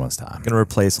waste of everyone's time. I'm going to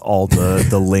replace all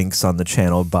the links on the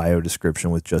channel bio description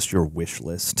with just your wish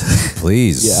list.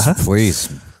 Please. Yeah. Please.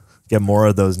 Get more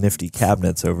of those nifty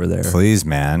cabinets over there. Please,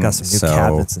 man. Got some new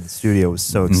cabinets in the studio. It was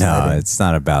so exciting. No, it's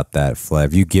not about that,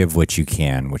 Flev. You give what you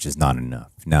can, which is not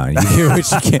enough. No, you give what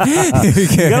you can.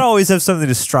 You gotta always have something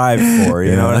to strive for.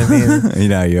 You know what I mean?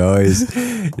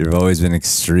 You've always been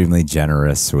extremely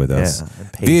generous with us and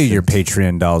via your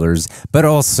Patreon dollars, but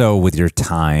also with your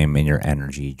time and your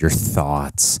energy, your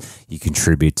thoughts. You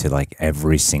contribute to like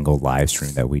every single live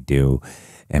stream that we do.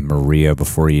 And Maria,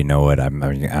 before you know it,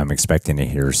 I'm expecting to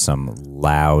hear some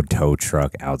loud tow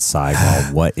truck outside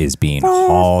while what is being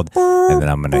hauled, and then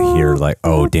I'm gonna hear like,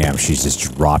 oh damn, she's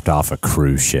just dropped off a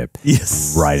cruise ship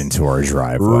right into our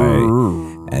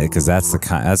driveway. Because that's the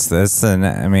kind. That's the.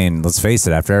 I mean, let's face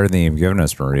it. After everything you've given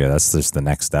us, Maria, that's just the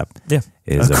next step. Yeah,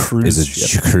 is a cruise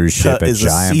ship, a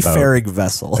giant seafaring boat,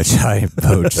 vessel, a giant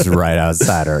boat just right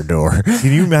outside our door.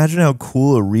 Can you imagine how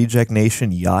cool a Reject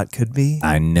Nation yacht could be?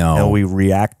 I know. How we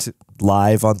react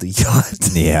live on the yacht.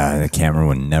 Yeah, the camera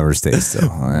would never stay still.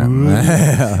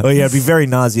 Oh yeah, it'd be very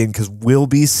nauseating because we'll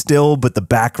be still, but the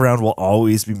background will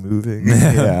always be moving.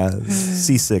 Yeah,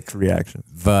 seasick reaction.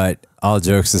 But all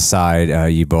jokes aside,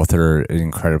 you both are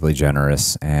incredibly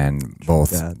generous and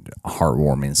both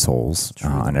heartwarming souls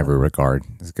in every regard.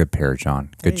 It's a good pair,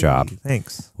 John. Good job.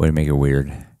 Thanks. Way to make it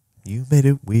weird. You made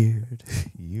it weird.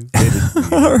 You made it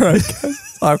weird. All right,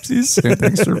 guys. Talk to you soon.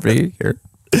 Thanks for being here.